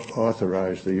would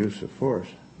authorize the use of force,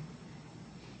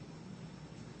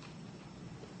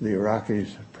 the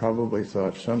Iraqis probably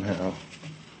thought somehow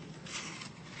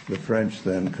the French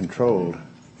then controlled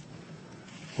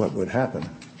what would happen,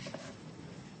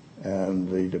 and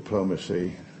the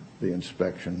diplomacy, the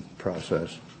inspection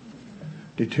process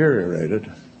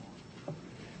deteriorated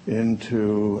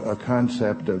into a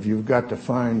concept of you've got to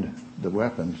find the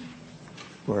weapons,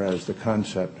 whereas the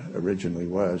concept originally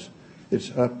was it's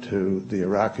up to the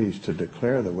Iraqis to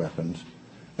declare the weapons,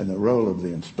 and the role of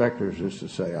the inspectors is to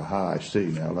say, aha, I see,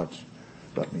 now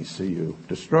let me see you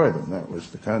destroy them. That was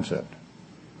the concept.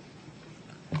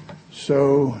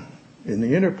 So in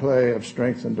the interplay of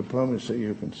strength and diplomacy,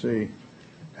 you can see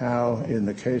how, in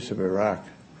the case of Iraq,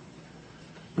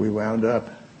 we wound up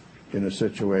in a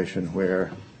situation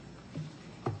where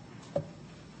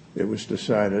it was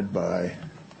decided by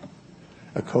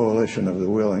a coalition of the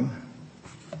willing,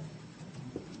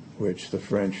 which the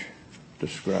French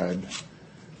described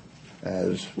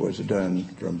as was done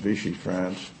from Vichy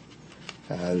France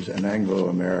as an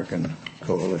Anglo-American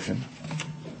coalition,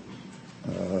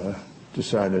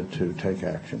 decided to take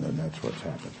action, and that's what's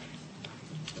happened.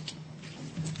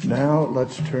 Now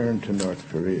let's turn to North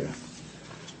Korea,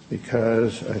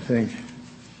 because I think,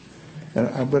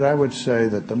 but I would say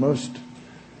that the most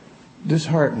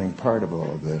disheartening part of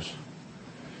all of this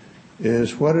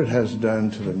is what it has done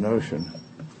to the notion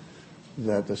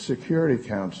that the Security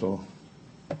Council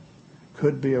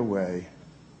could be a way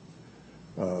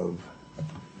of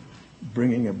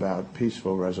bringing about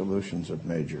peaceful resolutions of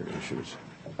major issues.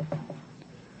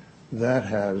 That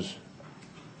has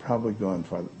probably gone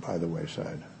by the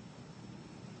wayside,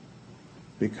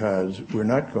 because we're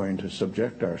not going to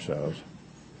subject ourselves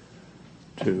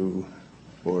to,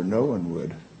 or no one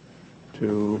would,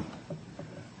 to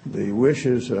the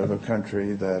wishes of a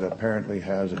country that apparently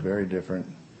has a very different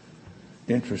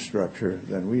infrastructure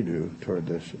than we do toward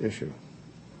this issue.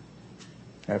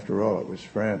 After all, it was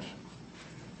France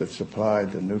that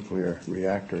supplied the nuclear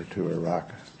reactor to Iraq.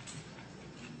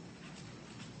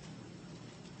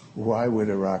 Why would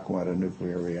Iraq want a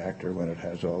nuclear reactor when it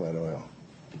has all that oil?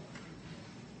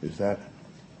 Is that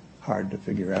hard to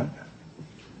figure out?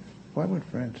 Why would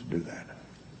France do that?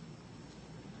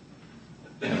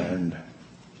 And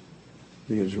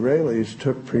the Israelis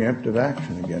took preemptive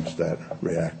action against that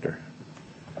reactor.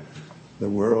 The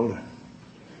world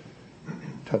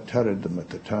tutted them at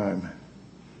the time.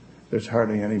 There's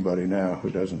hardly anybody now who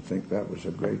doesn't think that was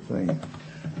a great thing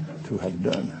to have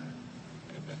done.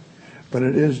 But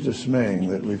it is dismaying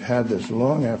that we've had this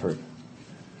long effort,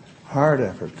 hard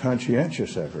effort,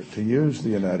 conscientious effort to use the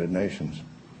United Nations,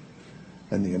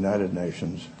 and the United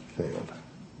Nations failed.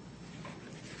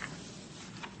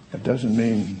 It doesn't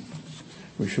mean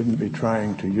we shouldn't be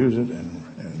trying to use it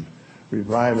and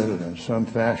revive it and in some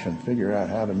fashion figure out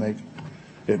how to make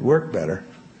it work better,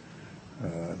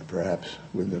 perhaps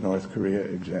with the North Korea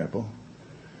example,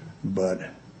 but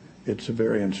it's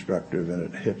very instructive and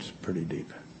it hits pretty deep.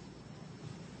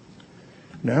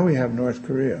 Now we have North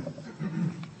Korea.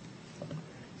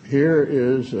 Here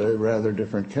is a rather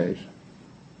different case,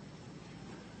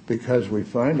 because we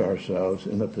find ourselves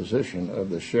in the position of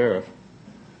the sheriff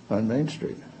on Main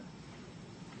Street.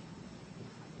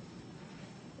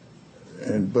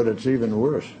 But it's even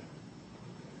worse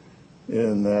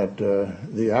in that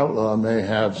the outlaw may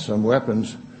have some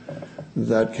weapons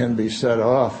that can be set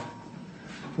off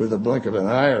with a blink of an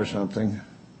eye or something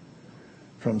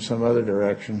from some other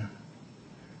direction.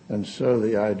 And so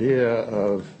the idea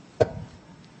of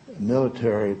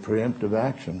military preemptive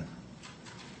action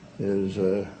is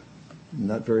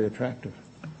not very attractive.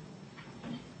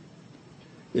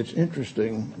 It's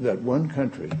interesting that one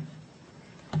country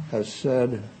has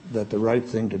said that the right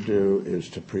thing to do is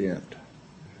to preempt.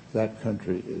 That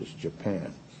country is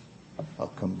Japan. I'll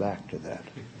come back to that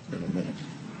in a minute.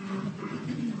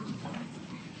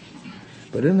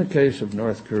 But in the case of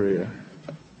North Korea,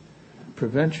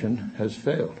 prevention has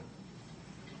failed.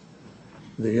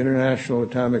 The International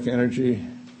Atomic Energy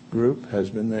Group has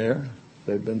been there.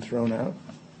 They've been thrown out.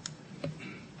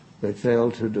 They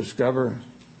failed to discover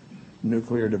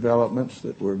nuclear developments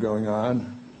that were going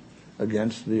on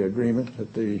against the agreement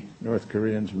that the North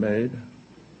Koreans made.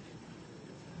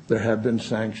 There have been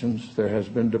sanctions. There has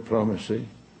been diplomacy.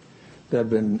 There have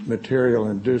been material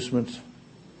inducements.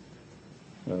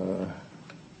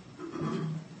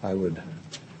 I would,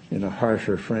 in a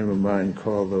harsher frame of mind,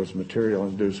 call those material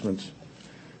inducements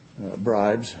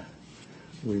bribes.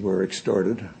 We were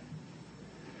extorted.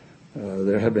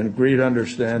 There have been agreed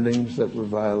understandings that were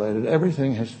violated.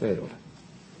 Everything has failed.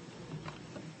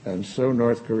 And so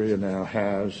North Korea now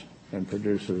has and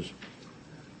produces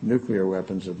nuclear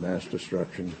weapons of mass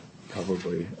destruction,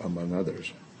 probably among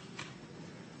others.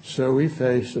 So we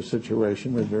face a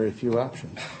situation with very few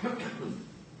options.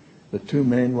 The two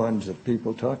main ones that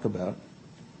people talk about,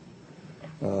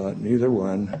 neither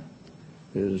one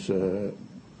is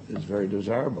very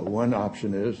desirable. One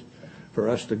option is for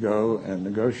us to go and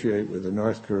negotiate with the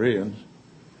North Koreans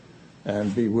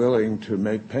and be willing to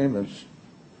make payments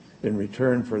in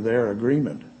return for their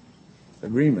agreement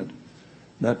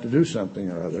not to do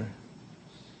something or other.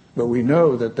 But we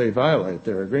know that they violate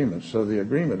their agreement, so the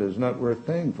agreement is not worth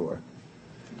paying for.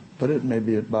 But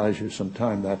maybe it buys you some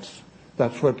time.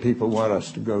 That's what people want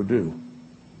us to go do.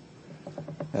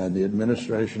 And the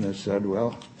administration has said,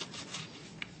 well,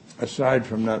 aside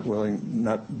from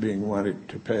not being wanting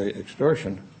to pay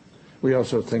extortion, we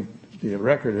also think the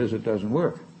record is it doesn't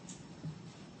work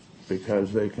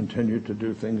because they continue to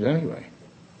do things anyway.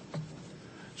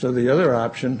 So the other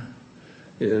option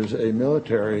is a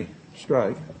military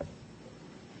strike,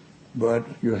 but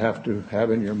you have to have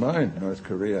in your mind North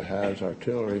Korea has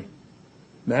artillery,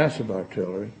 massive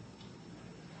artillery,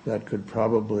 that could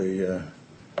probably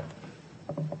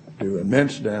do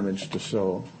immense damage to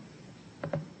Seoul.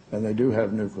 And they do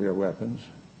have nuclear weapons.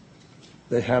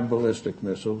 They have ballistic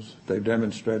missiles. They've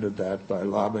demonstrated that by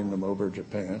lobbing them over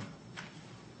Japan.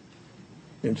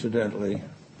 Incidentally,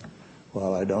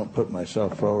 while I don't put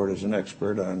myself forward as an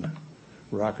expert on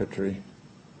rocketry,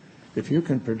 if you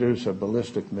can produce a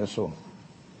ballistic missile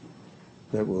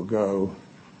that will go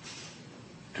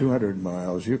 200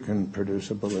 miles, you can produce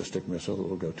a ballistic missile that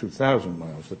will go 2,000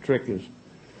 miles. The trick is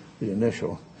the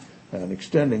initial, and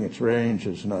extending its range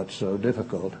is not so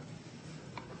difficult.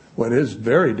 What is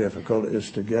very difficult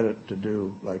is to get it to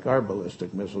do like our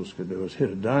ballistic missiles could do, is hit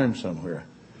a dime somewhere.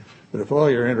 But if all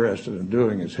you're interested in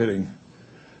doing is hitting,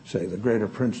 say, the greater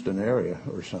Princeton area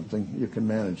or something, you can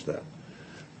manage that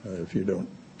if you don't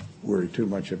worry too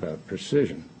much about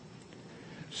precision.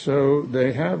 So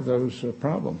they have those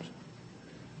problems.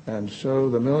 And so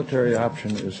the military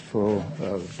option is full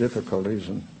of difficulties.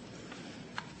 And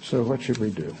so what should we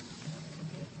do?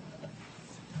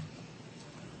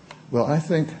 Well, I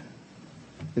think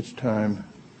it's time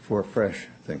for fresh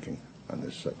thinking on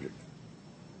this subject.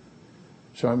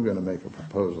 So I'm going to make a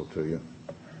proposal to you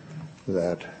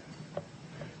that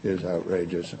is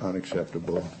outrageous,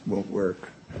 unacceptable, won't work,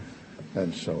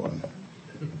 and so on.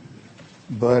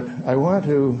 But I want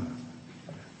to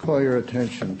call your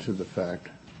attention to the fact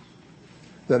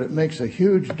that it makes a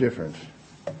huge difference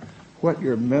what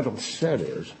your mental set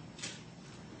is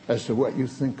as to what you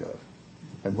think of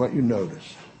and what you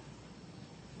notice.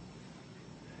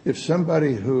 If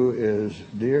somebody who is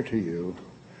dear to you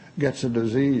gets a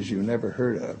disease you never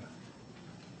heard of,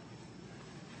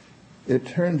 it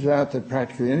turns out that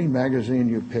practically any magazine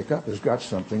you pick up has got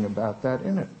something about that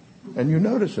in it, and you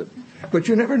notice it. But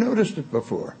you never noticed it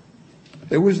before.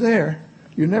 It was there.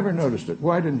 You never noticed it.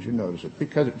 Why didn't you notice it?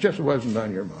 Because it just wasn't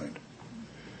on your mind.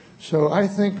 So I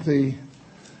think the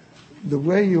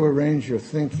way you arrange your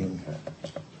thinking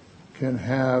can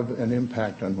have an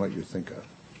impact on what you think of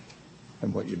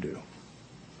and what you do.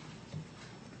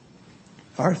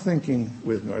 Our thinking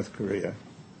with North Korea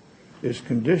is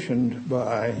conditioned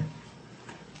by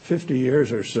 50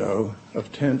 years or so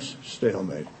of tense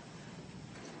stalemate.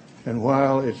 And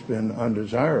while it's been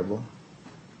undesirable,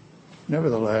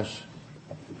 nevertheless,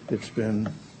 it's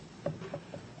been,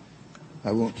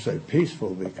 I won't say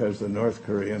peaceful, because the North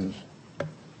Koreans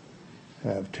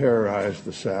have terrorized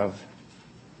the South,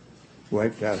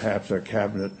 wiped out half their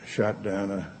cabinet, shot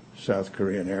down a South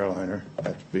Korean airliner,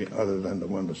 other than the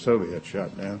one the Soviets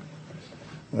shot down.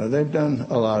 They've done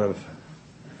a lot of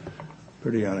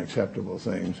pretty unacceptable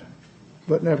things,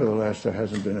 but nevertheless, there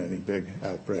hasn't been any big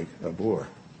outbreak of war.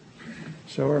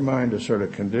 So our mind is sort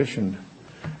of conditioned,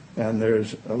 and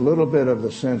there's a little bit of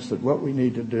the sense that what we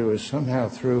need to do is somehow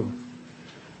through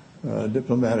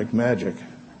diplomatic magic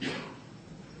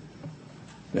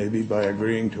maybe by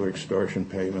agreeing to extortion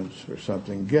payments or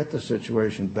something, get the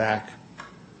situation back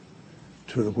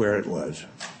to where it was.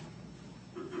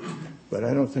 But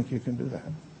I don't think you can do that.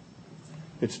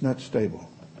 It's not stable.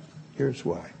 Here's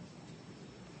why.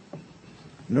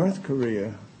 North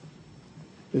Korea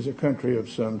is a country of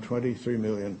some 23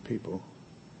 million people.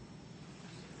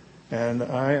 And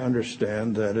I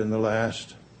understand that in the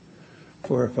last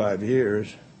 4 or 5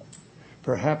 years,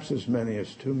 perhaps as many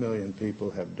as 2 million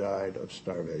people have died of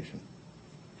starvation.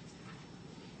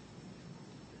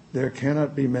 There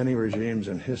cannot be many regimes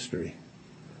in history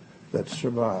that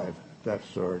survive that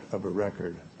sort of a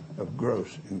record of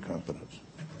gross incompetence.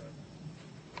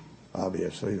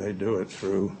 Obviously, they do it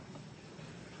through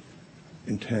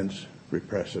intense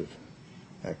repressive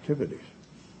activities.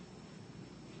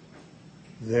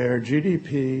 Their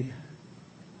GDP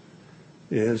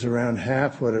is around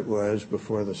half what it was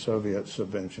before the Soviet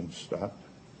subventions stopped.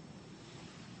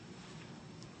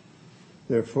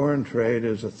 Their foreign trade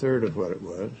is a third of what it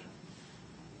was.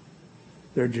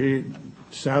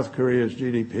 South Korea's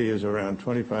GDP is around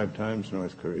 25 times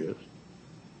North Korea's.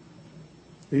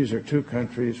 These are two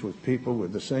countries with people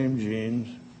with the same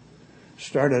genes,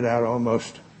 started out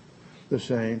almost the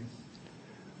same.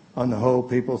 On the whole,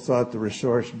 people thought the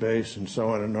resource base and so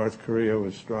on in North Korea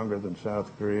was stronger than South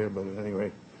Korea, but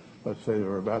anyway, let's say they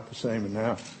were about the same, and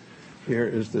now here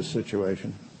is this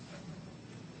situation.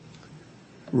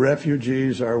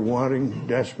 Refugees are wanting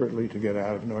desperately to get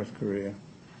out of North Korea.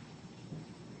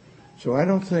 So I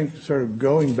don't think sort of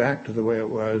going back to the way it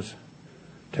was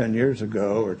 10 years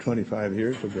ago or 25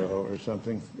 years ago or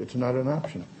something, it's not an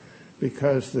option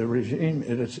because the regime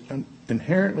is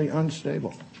inherently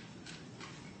unstable.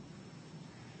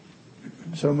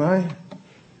 So my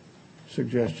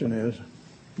suggestion is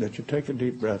that you take a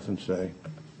deep breath and say,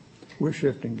 we're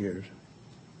shifting gears.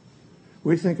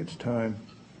 We think it's time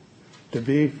to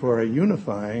be for a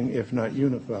unifying, if not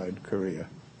unified, Korea.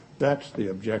 That's the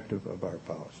objective of our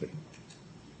policy.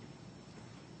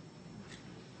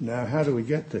 Now, how do we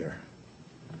get there?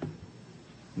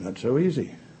 Not so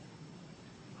easy.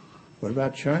 What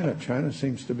about China? China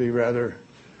seems to be rather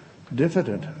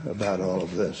diffident about all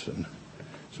of this, and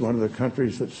it's one of the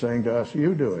countries that's saying to us,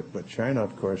 you do it. But China,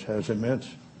 of course, has immense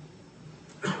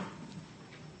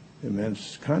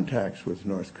contacts with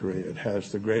North Korea. It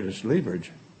has the greatest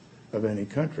leverage of any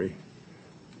country,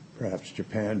 perhaps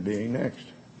Japan being next,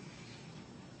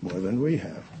 more than we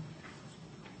have.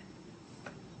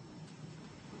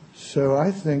 So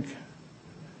I think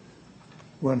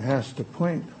one has to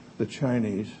point the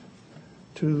Chinese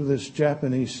to this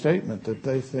Japanese statement that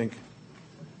they think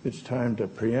it's time to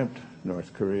preempt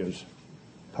North Korea's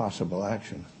possible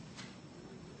action.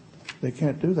 They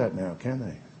can't do that now, can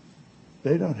they?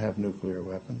 They don't have nuclear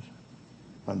weapons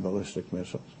on ballistic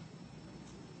missiles.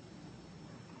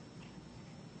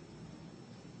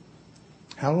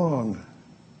 How long,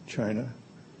 China,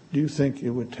 do you think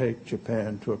it would take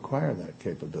Japan to acquire that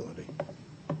capability?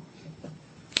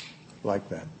 Like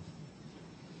that.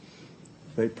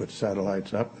 They put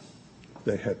satellites up.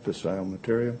 They have fissile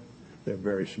material. They're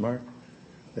very smart.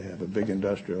 They have a big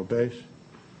industrial base.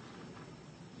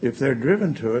 If they're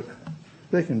driven to it,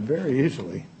 they can very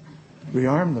easily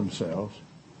rearm themselves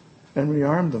and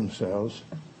rearm themselves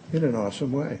in an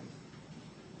awesome way.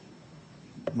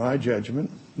 My judgment,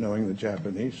 knowing the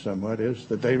Japanese somewhat, is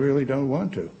that they really don't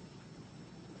want to.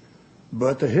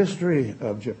 But the history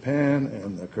of Japan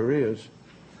and the Koreas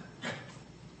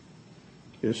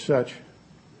is such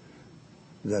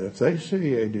that if they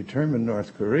see a determined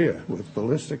North Korea with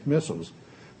ballistic missiles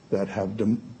that have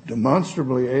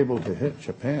demonstrably able to hit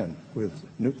Japan with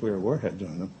nuclear warheads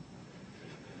on them,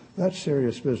 that's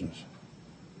serious business.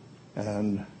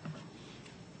 And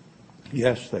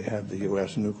yes, they have the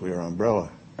U.S. nuclear umbrella,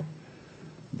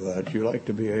 but you like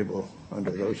to be able,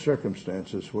 under those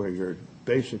circumstances where your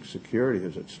basic security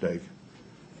is at stake,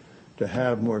 to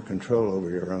have more control over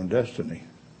your own destiny.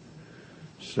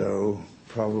 So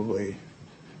probably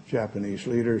Japanese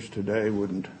leaders today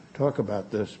wouldn't talk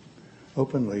about this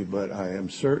openly, but I am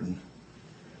certain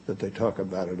that they talk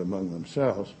about it among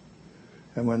themselves.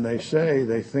 And when they say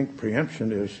they think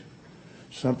preemption is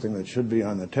something that should be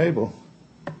on the table,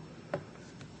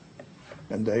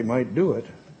 and they might do it,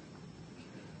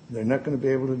 they're not going to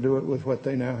be able to do it with what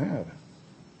they now have.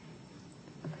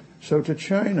 So to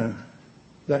China,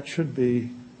 that should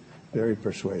be very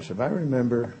persuasive. I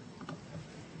remember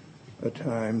a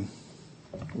time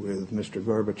with Mr.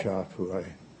 Gorbachev, who I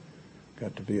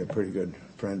got to be a pretty good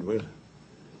friend with.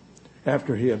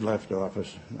 After he had left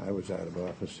office, I was out of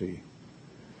office, he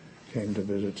came to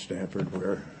visit Stanford,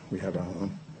 where we have a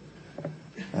home.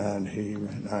 And he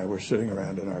and I were sitting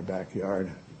around in our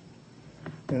backyard.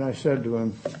 And I said to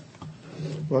him,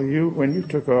 well, when you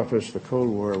took office, the Cold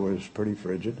War was pretty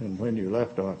frigid, and when you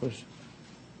left office,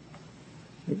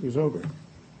 it was over.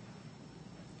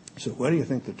 So what do you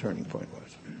think the turning point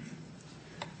was?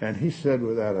 And he said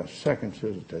without a second's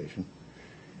hesitation,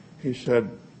 he said,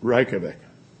 Reykjavik.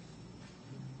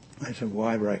 I said,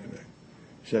 why Reykjavik?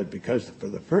 He said, because for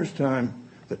the first time,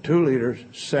 the two leaders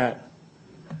sat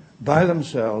by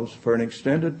themselves for an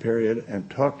extended period and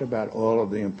talked about all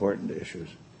of the important issues.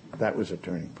 That was a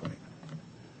turning point.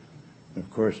 And of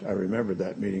course, I remembered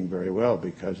that meeting very well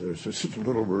because there's this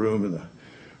little room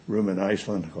in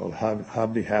Iceland called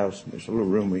Habdi House. There's a little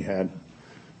room we had,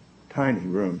 tiny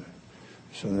room.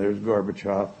 So there's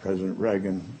Gorbachev, President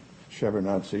Reagan,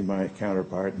 Shevardnadze, my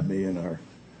counterpart, and me and our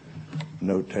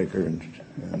note taker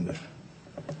and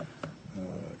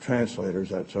translators.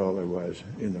 That's all there was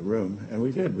in the room. And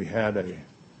we did. We had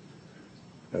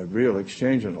a real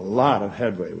exchange, and a lot of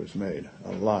headway was made.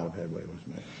 A lot of headway was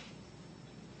made.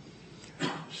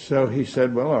 So he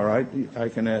said, well, all right, I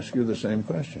can ask you the same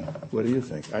question. What do you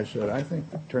think? I said, I think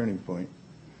the turning point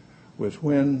was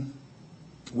when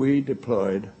we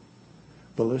deployed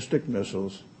ballistic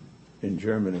missiles in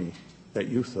Germany that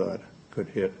you thought could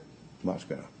hit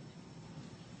Moscow.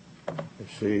 You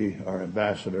see, our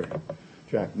ambassador,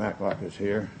 Jack Matlock, is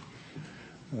here,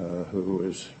 who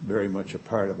is very much a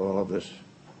part of all of this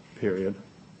period.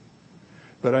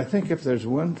 But I think if there's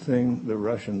one thing the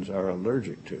Russians are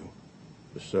allergic to,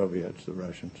 the Soviets, the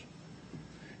Russians,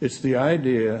 it's the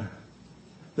idea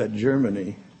that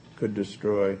Germany could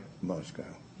destroy Moscow.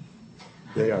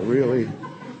 They are really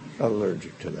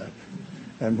allergic to that.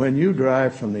 And when you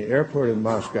drive from the airport in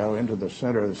Moscow into the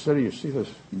center of the city, you see this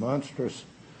monstrous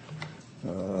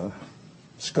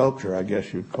sculpture, I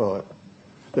guess you'd call it,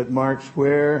 that marks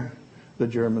where the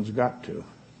Germans got to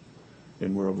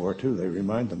in World War II. They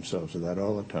remind themselves of that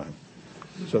all the time.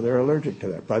 So they're allergic to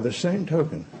that. By the same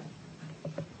token,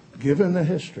 given the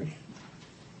history,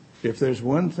 if there's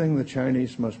one thing the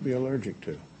Chinese must be allergic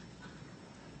to,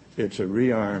 it's a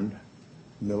rearmed,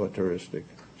 militaristic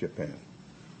Japan.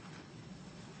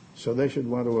 So they should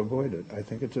want to avoid it. I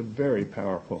think it's a very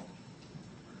powerful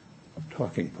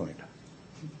talking point.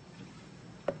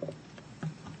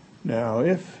 Now,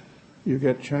 if you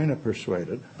get China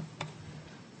persuaded,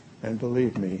 and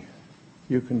believe me,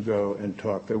 you can go and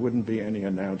talk. There wouldn't be any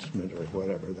announcement or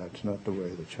whatever. That's not the way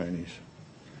the Chinese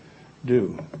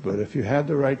do. But if you had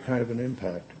the right kind of an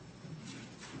impact,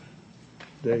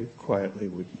 they quietly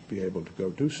would be able to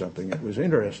go do something. It was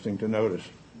interesting to notice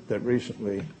that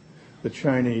recently the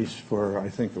Chinese, for I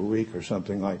think a week or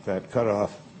something like that, cut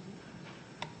off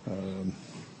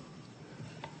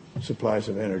supplies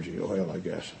of energy, oil, I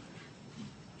guess,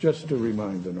 just to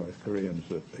remind the North Koreans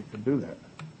that they could do that.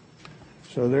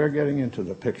 So they're getting into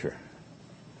the picture.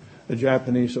 The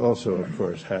Japanese also, of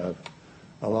course, have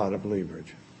a lot of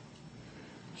leverage.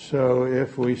 So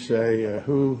if we say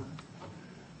who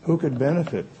could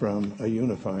benefit from a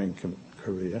unifying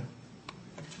Korea,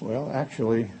 well,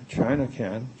 actually, China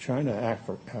can. China,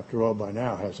 after all, by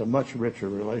now, has a much richer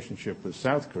relationship with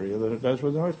South Korea than it does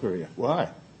with North Korea. Why?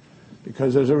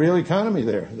 Because there's a real economy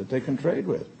there that they can trade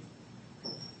with.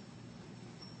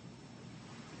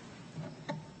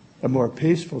 A more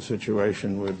peaceful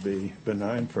situation would be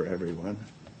benign for everyone.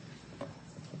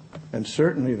 And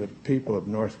certainly the people of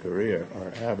North Korea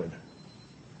are avid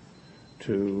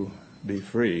to be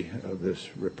free of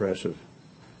this repressive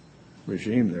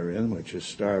regime they're in, which is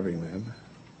starving them.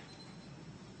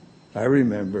 I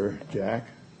remember, Jack,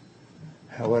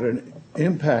 what an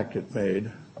impact it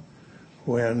made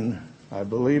when I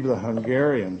believe the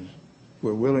Hungarians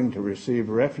were willing to receive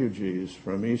refugees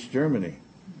from East Germany.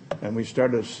 And we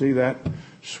started to see that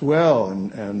swell,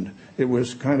 and it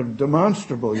was kind of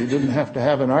demonstrable. You didn't have to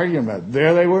have an argument.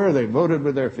 There they were. They voted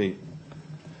with their feet.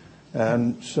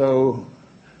 And so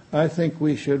I think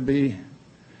we should be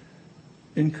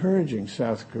encouraging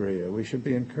South Korea. We should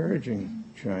be encouraging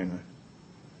China.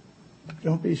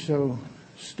 Don't be so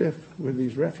stiff with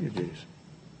these refugees.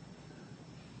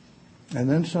 And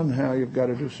then somehow you've got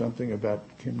to do something about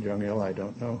Kim Jong-il. I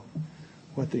don't know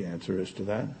what the answer is to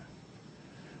that.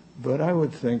 But I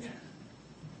would think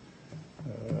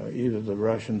either the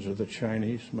Russians or the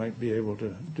Chinese might be able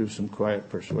to do some quiet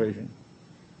persuasion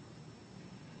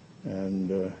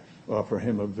and offer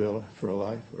him a villa for a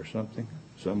life or something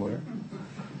somewhere.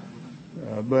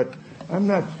 But I'm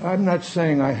not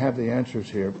saying I have the answers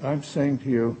here. I'm saying to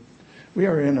you, we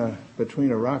are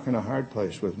between a rock and a hard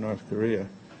place with North Korea.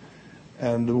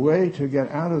 And the way to get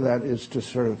out of that is to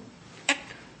sort of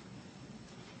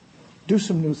do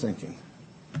some new thinking.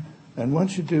 And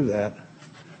once you do that,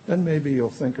 then maybe you'll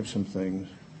think of some things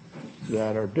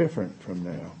that are different from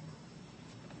now.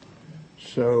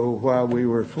 So while we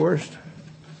were forced,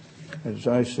 as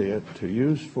I see it, to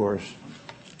use force,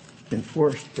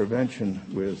 enforced prevention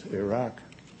with Iraq,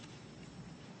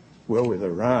 well, with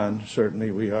Iran,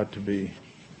 certainly we ought to be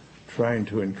trying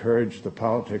to encourage the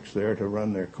politics there to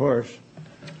run their course.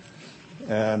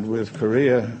 And with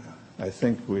Korea, I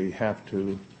think we have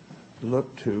to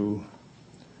look to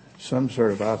some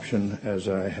sort of option as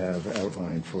I have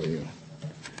outlined for you.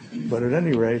 But at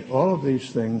any rate, all of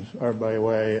these things are by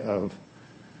way of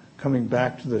coming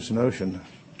back to this notion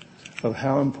of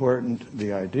how important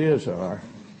the ideas are,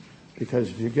 because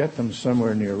if you get them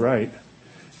somewhere near right,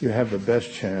 you have the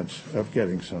best chance of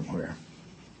getting somewhere.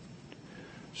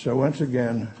 So once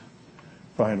again,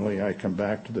 finally, I come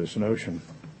back to this notion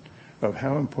of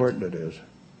how important it is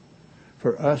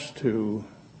for us to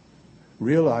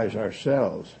realize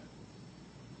ourselves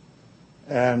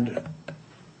and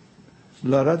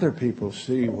let other people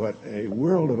see what a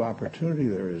world of opportunity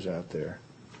there is out there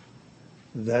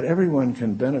that everyone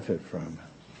can benefit from.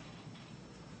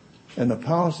 And the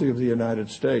policy of the United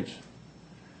States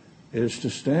is to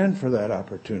stand for that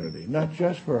opportunity, not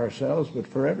just for ourselves, but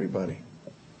for everybody.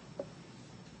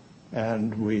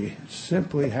 And we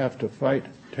simply have to fight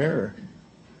terror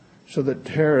so that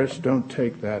terrorists don't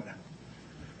take that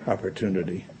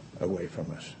opportunity away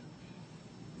from us.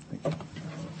 Thank you.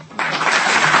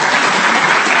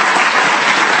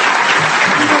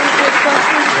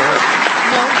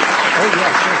 Oh,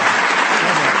 yeah, sure.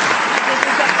 We've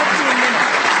got 15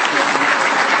 minutes.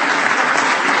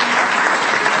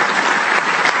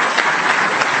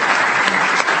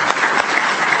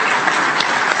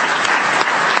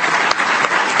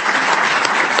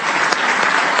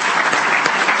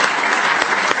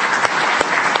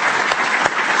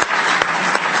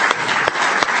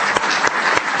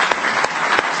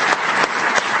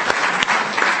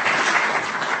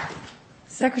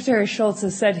 Secretary Shultz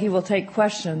has said he will take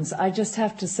questions. I just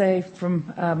have to say,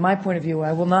 from my point of view,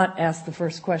 I will not ask the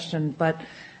first question, but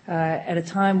at a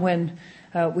time when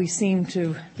we seem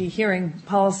to be hearing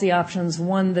policy options,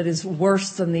 one that is worse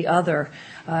than the other,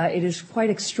 it is quite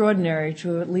extraordinary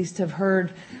to at least have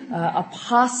heard a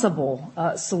possible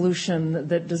solution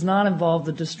that does not involve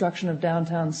the destruction of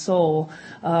downtown Seoul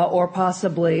or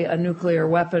possibly a nuclear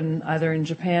weapon either in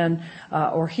Japan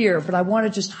or here. But I want to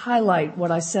just highlight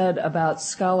what I said about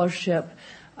scholarship,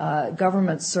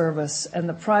 government service, and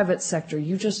the private sector.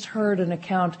 You just heard an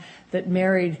account that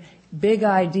married big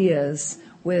ideas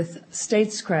with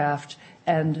statescraft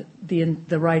and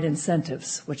the right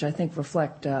incentives, which I think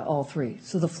reflect all three.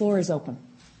 So the floor is open.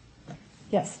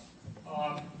 Yes?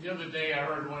 The other day I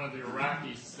heard one of the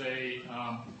Iraqis say,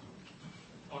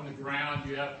 on the ground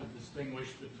you have to distinguish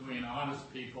between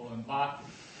honest people and batil.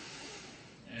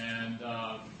 And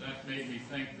that made me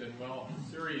think that, well,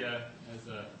 Syria has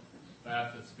a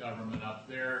Ba'athist government up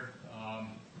there.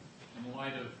 In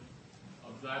light of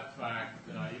that fact,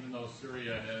 even though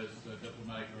Syria has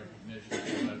diplomatic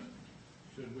recognition,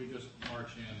 should we just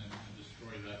march in and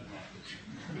destroy that?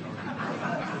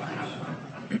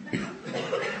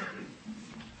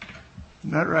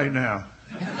 Not right now.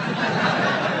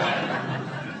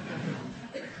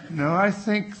 No, I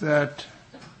think that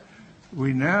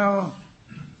we now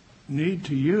need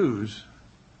to use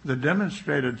the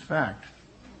demonstrated fact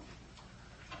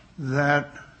that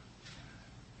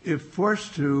if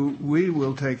forced to, we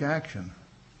will take action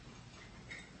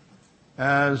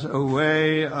as a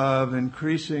way of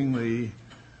increasing the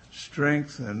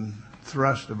strength and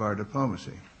thrust of our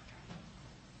diplomacy.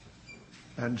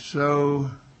 And so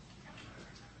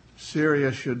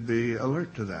Syria should be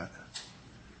alert to that.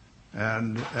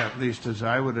 And at least as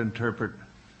I would interpret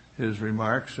his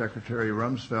remarks, Secretary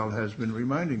Rumsfeld has been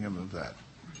reminding him of that.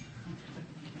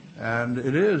 And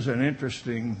it is an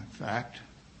interesting fact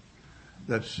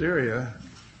that Syria,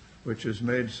 which has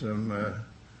made some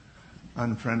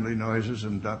unfriendly noises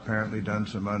and apparently done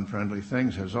some unfriendly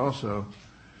things, has also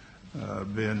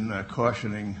been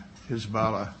cautioning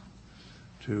Hezbollah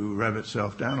to rev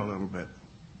itself down a little bit.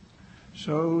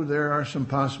 So there are some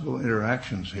possible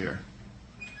interactions here.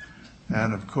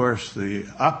 And of course, the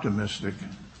optimistic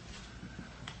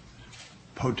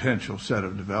potential set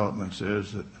of developments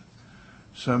is that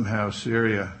somehow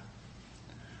Syria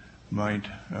might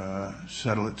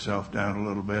settle itself down a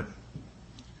little bit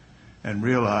and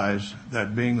realize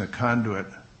that being the conduit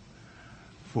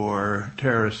for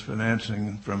terrorist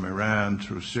financing from Iran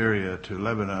through Syria to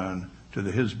Lebanon to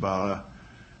the Hezbollah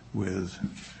with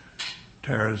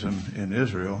terrorism in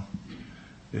Israel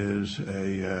is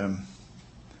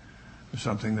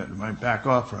something that it might back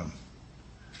off from.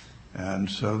 And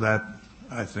so that,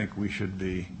 I think we should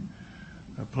be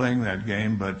playing that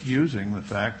game, but using the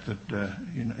fact that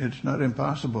it's not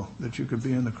impossible that you could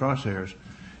be in the crosshairs.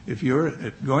 If you're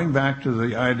going back to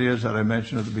the ideas that I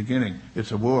mentioned at the beginning,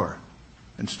 it's a war,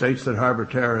 and states that harbor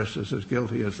terrorists is as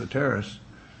guilty as the terrorists.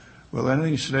 Well,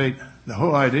 any state, the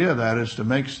whole idea of that is to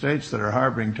make states that are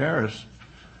harboring terrorists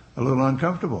a little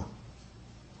uncomfortable,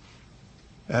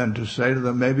 and to say to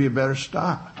them, maybe you better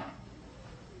stop.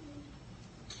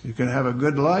 You can have a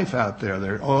good life out there.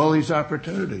 There are all these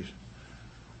opportunities.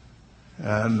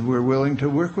 And we're willing to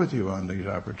work with you on these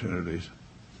opportunities.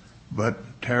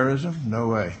 But terrorism, no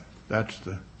way. That's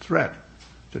the threat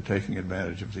to taking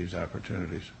advantage of these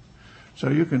opportunities. So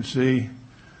you can see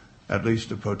at least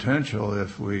the potential,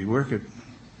 if we work it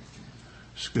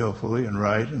skillfully and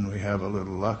right, and we have a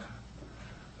little luck,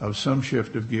 of some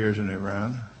shift of gears in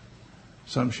Iran,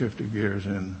 some shift of gears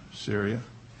in Syria.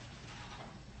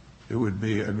 It would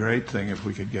be a great thing if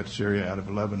we could get Syria out of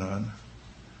Lebanon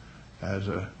as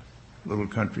a little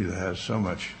country that has so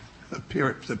much, the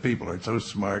people are so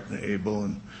smart and able.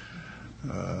 And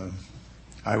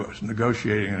I was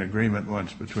negotiating an agreement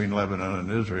once between Lebanon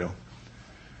and Israel,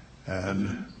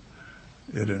 and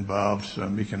it involved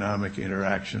some economic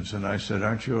interactions. And I said,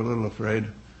 aren't you a little afraid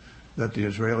that the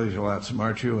Israelis will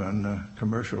outsmart you on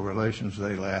commercial relations?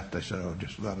 They laughed. They said, oh,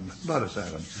 just let us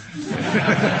have them.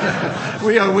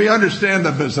 we understand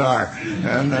the bizarre.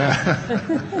 And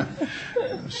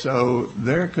so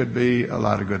there could be a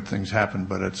lot of good things happen,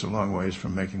 but it's a long ways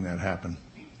from making that happen.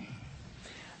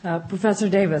 Professor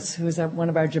Davis, who is one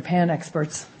of our Japan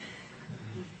experts.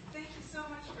 Thank you so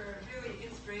much for a really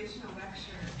inspirational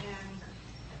lecture. And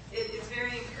it is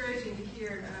very encouraging to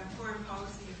hear foreign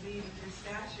policy lead with your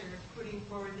stature putting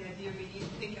forward the idea we need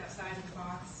to think outside of the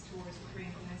box towards the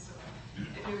Korean Peninsula.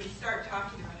 And when we start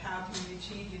talking about how can we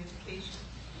achieve unification,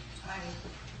 I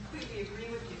completely agree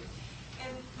with you.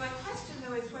 And my question,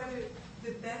 though, is whether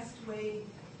the best way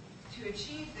to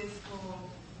achieve this goal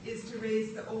is to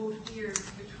raise the old fears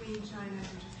between China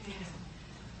and Japan.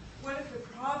 What if the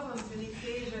problems in East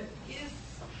Asia is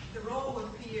the role of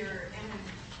fear, and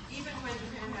even when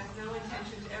Japan has no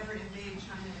intention to ever invade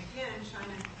China again,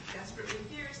 China desperately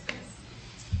fears this?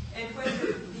 And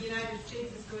whether the United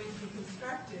States is going to be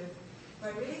constructive by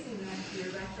raising that fear,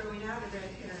 by throwing out a red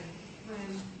herring,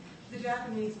 when the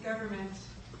Japanese government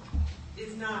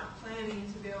is not planning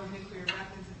to build nuclear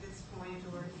weapons at this point,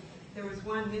 or there was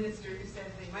one minister who said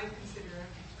they might consider a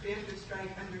preemptive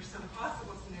strike under some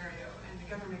possible scenario, and the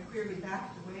government clearly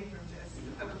backed away from this.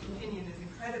 The public opinion is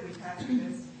incredibly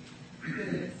pacifist.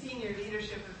 The senior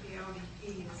leadership of the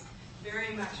LDP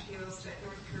very much feels that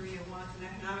North Korea wants an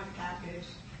economic package,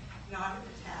 not an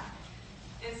attack.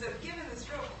 And so given this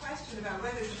real question about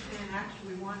whether Japan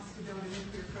actually wants to build a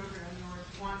nuclear program or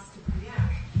wants to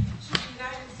preempt, should the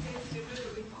United States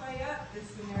deliberately play up this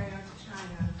scenario to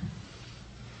China?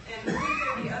 And would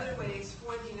there be other ways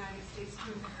for the United States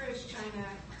to encourage China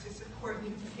to support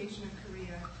unification of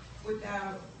Korea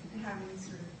without having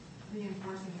sort of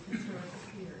reinforcing its historical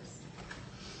fears?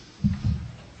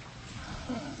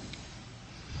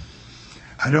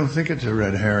 I don't think it's a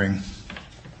red herring.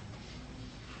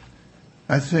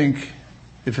 I think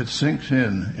if it sinks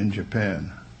in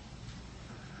Japan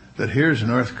that here's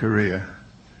North Korea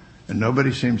and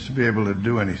nobody seems to be able to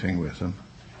do anything with them,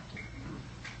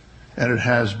 and it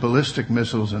has ballistic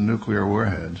missiles and nuclear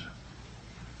warheads,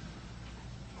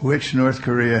 which North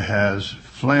Korea has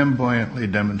flamboyantly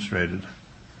demonstrated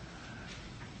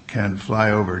can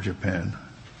fly over Japan.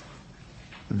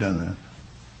 They've done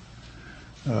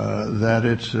that. That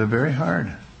it's very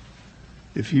hard.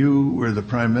 If you were the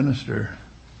prime minister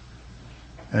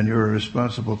and you're a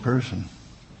responsible person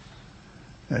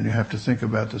and you have to think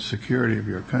about the security of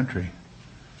your country,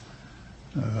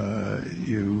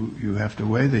 you have to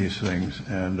weigh these things.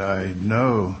 And I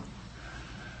know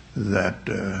that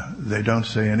they don't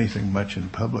say anything much in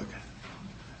public.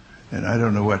 And I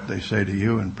don't know what they say to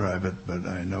you in private, but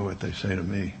I know what they say to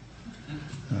me.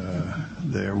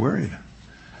 They're worried.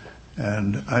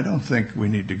 And I don't think we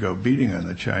need to go beating on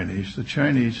the Chinese. The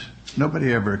Chinese,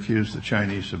 nobody ever accused the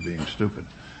Chinese of being stupid.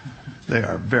 They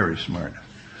are very smart.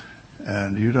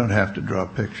 And you don't have to draw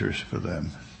pictures for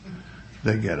them.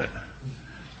 They get it.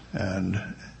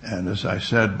 And as I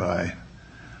said, by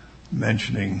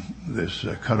mentioning this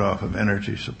cutoff of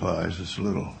energy supplies, this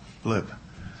little blip,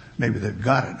 maybe they've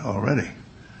got it already.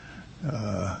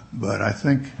 But I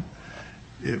think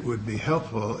it would be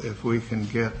helpful if we can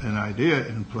get an idea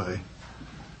in play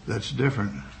that's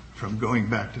different from going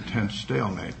back to tense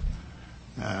stalemate.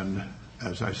 And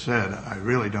as I said, I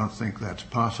really don't think that's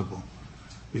possible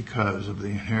because of the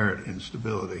inherent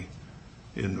instability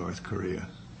in North Korea.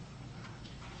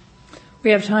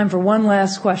 We have time for one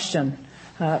last question.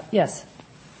 Yes,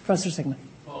 Professor Sigmund.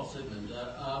 Paul Sigmund.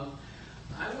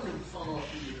 I want to follow up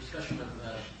with your discussion of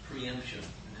preemption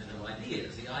and of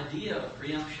ideas. The idea of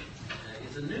preemption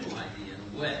is a new idea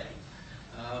in a way,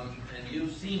 and you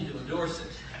seem to endorse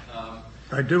it.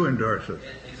 I do endorse it.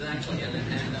 Exactly, and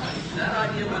that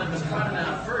idea, when it was trotted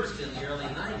out first in the early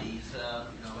 90s,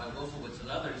 by Wolfowitz and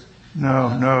others.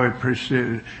 No, it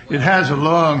preceded. It has a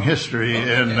long history,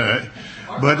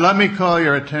 but let me call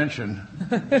your attention,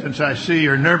 since I see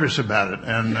you're nervous about it,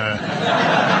 and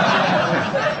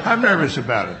I'm nervous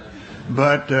about it.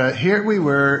 But here we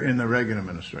were in the Reagan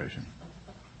administration.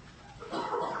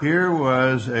 Here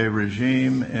was a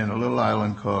regime in a little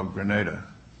island called Grenada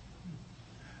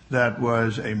that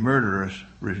was a murderous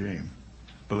regime,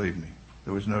 believe me.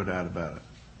 There was no doubt about it.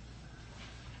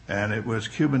 And it was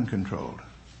Cuban-controlled,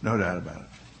 no doubt about it.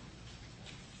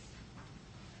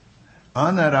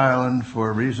 On that island,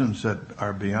 for reasons that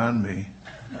are beyond me,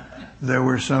 there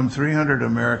were some 300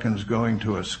 Americans going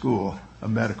to a school, a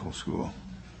medical school,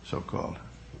 so-called.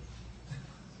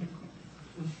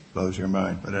 Blows your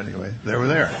mind, but anyway, they were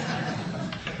there.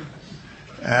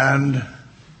 And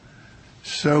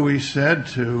so we said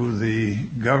to the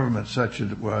government, such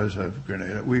as it was of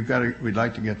Grenada, we'd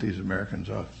like to get these Americans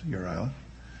off your island,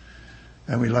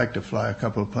 and we'd like to fly a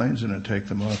couple of planes in and take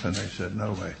them off, and they said,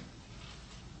 no way.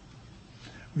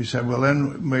 We said, well,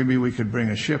 then maybe we could bring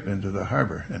a ship into the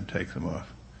harbor and take them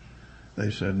off.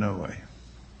 They said, no way.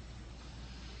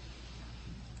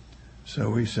 So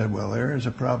we said, well, there is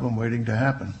a problem waiting to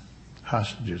happen.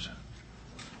 Hostages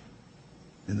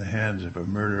in the hands of a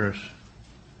murderous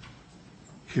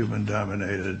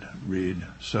Cuban-dominated,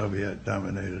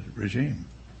 Soviet-dominated regime.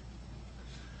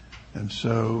 And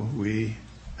so we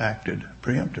acted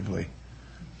preemptively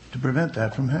to prevent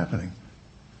that from happening.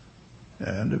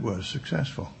 And it was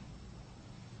successful.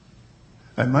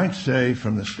 I might say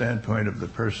from the standpoint of the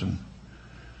person,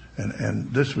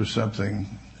 and this was something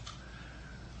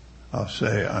I'll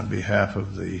say on behalf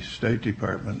of the State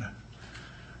Department,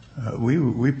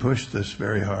 we pushed this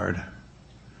very hard.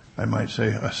 I might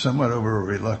say somewhat over a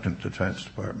reluctant Defense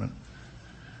Department,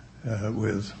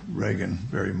 with Reagan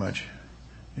very much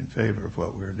in favor of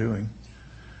what we were doing.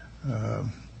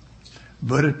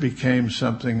 But it became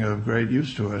something of great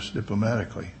use to us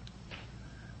diplomatically,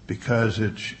 because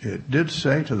it did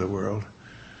say to the world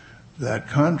that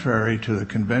contrary to the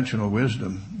conventional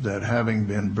wisdom that having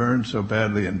been burned so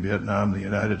badly in Vietnam, the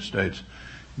United States,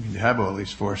 we have all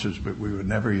these forces, but we would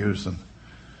never use them.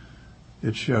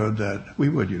 It showed that we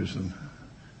would use them.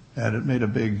 And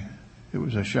it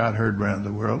was a shot heard around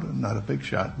the world, and not a big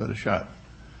shot, but a shot.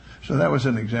 So that was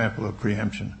an example of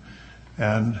preemption.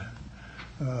 And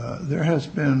there has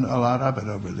been a lot of it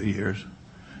over the years,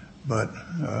 but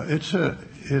it's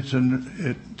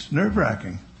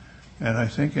nerve-wracking. And I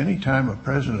think any time a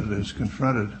president is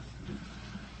confronted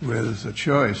with a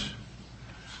choice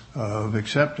of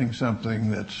accepting something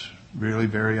that's really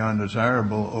very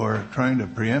undesirable or trying to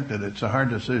preempt it, it's a hard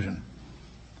decision.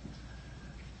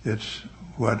 It's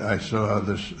what I saw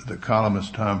the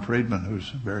columnist Tom Friedman,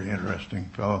 who's a very interesting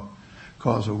fellow,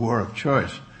 calls a war of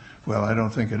choice. Well, I don't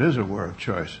think it is a war of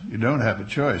choice. You don't have a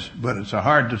choice, but it's a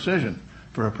hard decision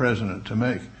for a president to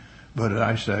make. But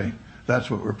I say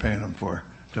that's what we're paying them for,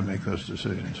 to make those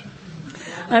decisions.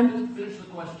 Finish the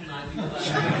question.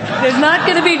 There's not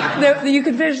going to be, you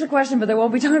can finish the question, but there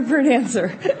won't be time for an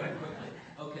answer.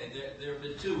 Okay, there have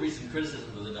been two recent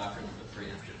criticisms of the doctrine of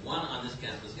preemption. One on this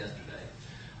campus yesterday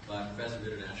by a professor of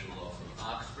international law from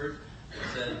Oxford,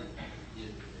 who said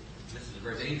this is a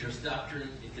very dangerous doctrine.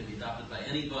 It can be adopted by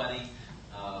anybody,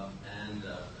 and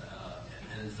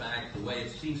in fact, the way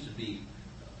it seems to be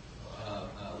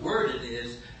worded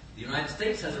is the United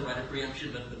States has a right of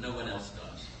preemption, but no one else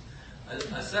does.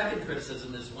 A second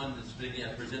criticism is one that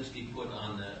Zbigniew Brzezinski put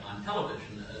on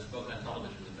television, spoke on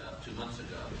television about 2 months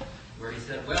ago, where he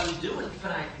said, well,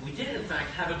 we did in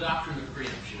fact have a doctrine of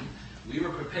preemption. We were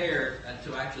prepared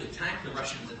to actually attack the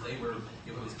Russians if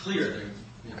it was clear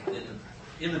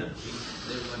imminently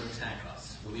they were going to attack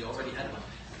us. We already had one.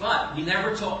 But we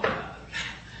never talked about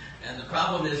it. And the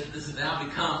problem is that this has now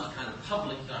become a kind of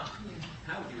public doctrine.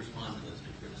 How would you respond to those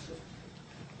two criticisms?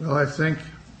 Well, I think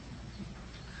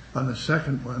on the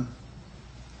second one,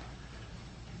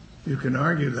 you can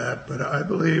argue that, but I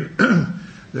believe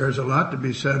there's a lot to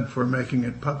be said for making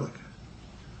it public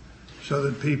so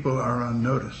that people are on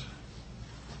notice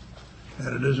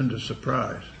and it isn't a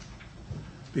surprise.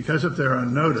 Because if they're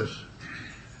on notice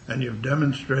and you've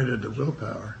demonstrated the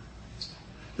willpower,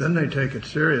 then they take it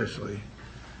seriously,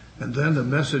 and then the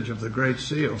message of the Great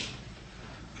Seal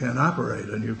can operate,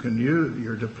 and you can use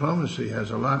your diplomacy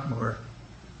has a lot more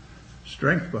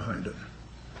strength behind it.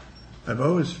 I've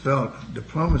always felt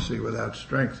diplomacy without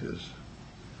strength is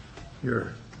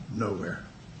you're nowhere.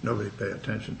 Nobody pay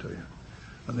attention to you.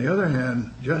 On the other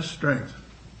hand, just strength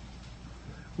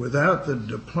without the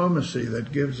diplomacy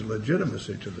that gives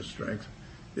legitimacy to the strength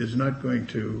is not going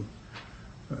to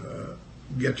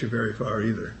get you very far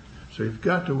either. So you've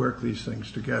got to work these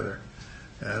things together.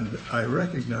 And I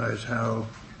recognize how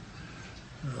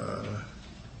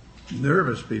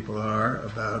nervous people are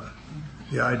about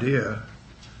the idea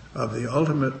of the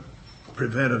ultimate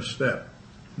preventive step,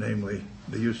 namely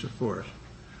the use of force.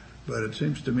 But it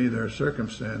seems to me there are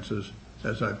circumstances,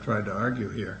 as I've tried to argue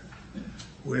here,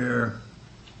 where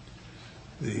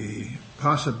the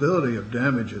possibility of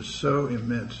damage is so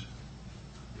immense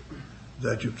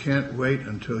that you can't wait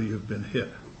until you've been hit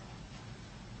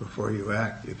before you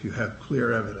act if you have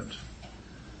clear evidence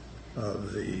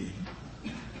of the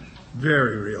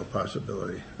very real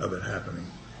possibility of it happening.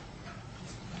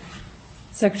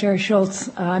 Secretary Shultz,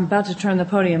 I'm about to turn the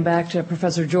podium back to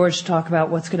Professor George to talk about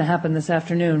what's going to happen this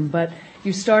afternoon, but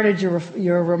you started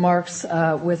your remarks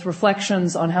with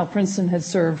reflections on how Princeton has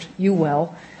served you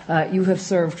well. You have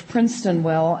served Princeton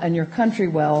well and your country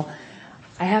well.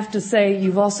 I have to say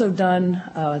you've also done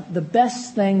the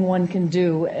best thing one can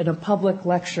do in a public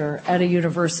lecture at a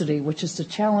university, which is to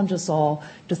challenge us all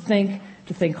to think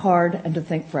hard, and to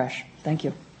think fresh. Thank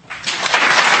you.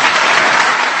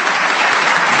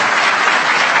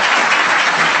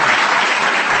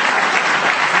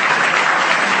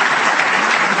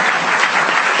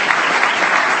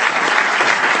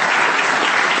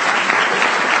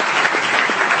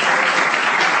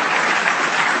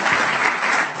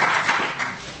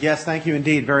 Yes, thank you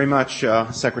indeed very much,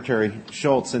 Secretary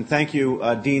Shultz, and thank you,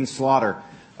 Dean Slaughter.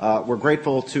 We're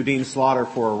grateful to Dean Slaughter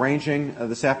for arranging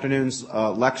this afternoon's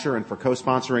lecture and for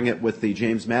co-sponsoring it with the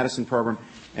James Madison program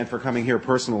and for coming here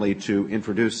personally to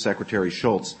introduce Secretary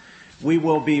Shultz. We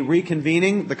will be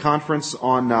reconvening the conference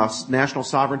on national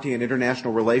sovereignty and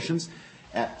international relations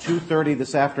at 2:30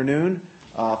 this afternoon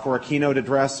for a keynote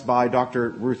address by Dr.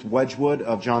 Ruth Wedgwood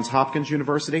of Johns Hopkins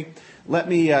University. Let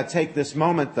me take this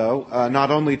moment, though,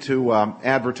 not only to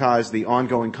advertise the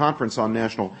ongoing conference on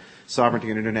national sovereignty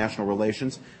and international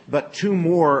relations, but two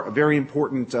more very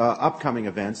important upcoming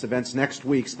events next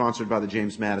week sponsored by the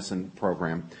James Madison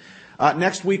program.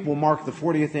 Next week will mark the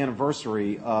 40th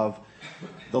anniversary of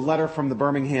the letter from the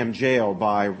Birmingham jail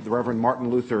by the Reverend Martin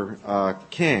Luther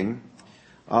King,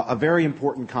 a very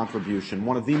important contribution,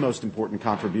 one of the most important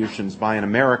contributions by an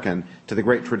American to the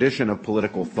great tradition of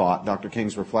political thought, Dr.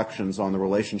 King's reflections on the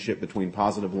relationship between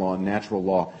positive law and natural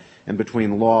law and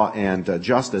between law and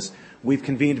justice. We've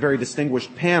convened a very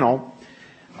distinguished panel,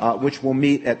 which will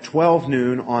meet at 12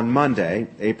 noon on Monday,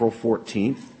 April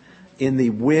 14th, in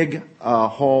the Whig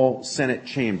Hall Senate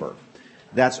chamber.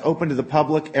 That's open to the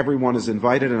public. Everyone is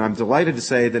invited, and I'm delighted to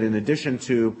say that in addition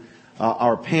to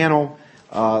our panel,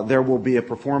 there will be a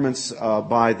performance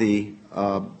by the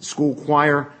school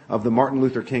choir of the Martin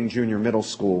Luther King Jr. Middle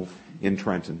School in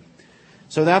Trenton.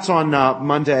 So that's on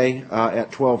Monday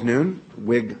at 12 noon,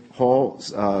 Whig Hall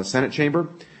Senate Chamber.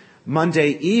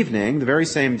 Monday evening, the very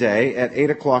same day, at 8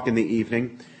 o'clock in the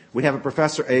evening, we have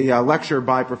a lecture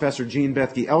by Professor Jean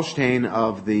Bethke Elshtain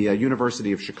of the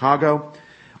University of Chicago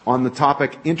on the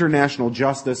topic International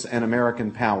Justice and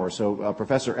American Power. So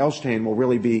Professor Elshtain will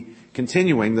really be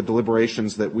continuing the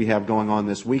deliberations that we have going on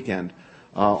this weekend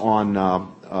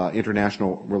on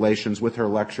international relations with her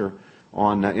lecture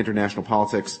on international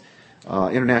politics,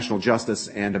 international justice,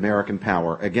 and American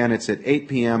power. Again, it's at 8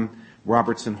 p.m.,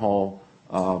 Robertson Hall.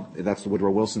 That's the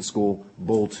Woodrow Wilson School,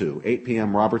 Bull 2. 8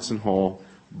 p.m., Robertson Hall,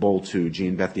 Bull 2,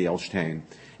 Jean Bethke Elshtain.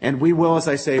 And we will, as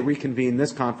I say, reconvene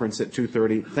this conference at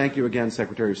 2:30. Thank you again,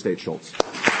 Secretary of State Shultz.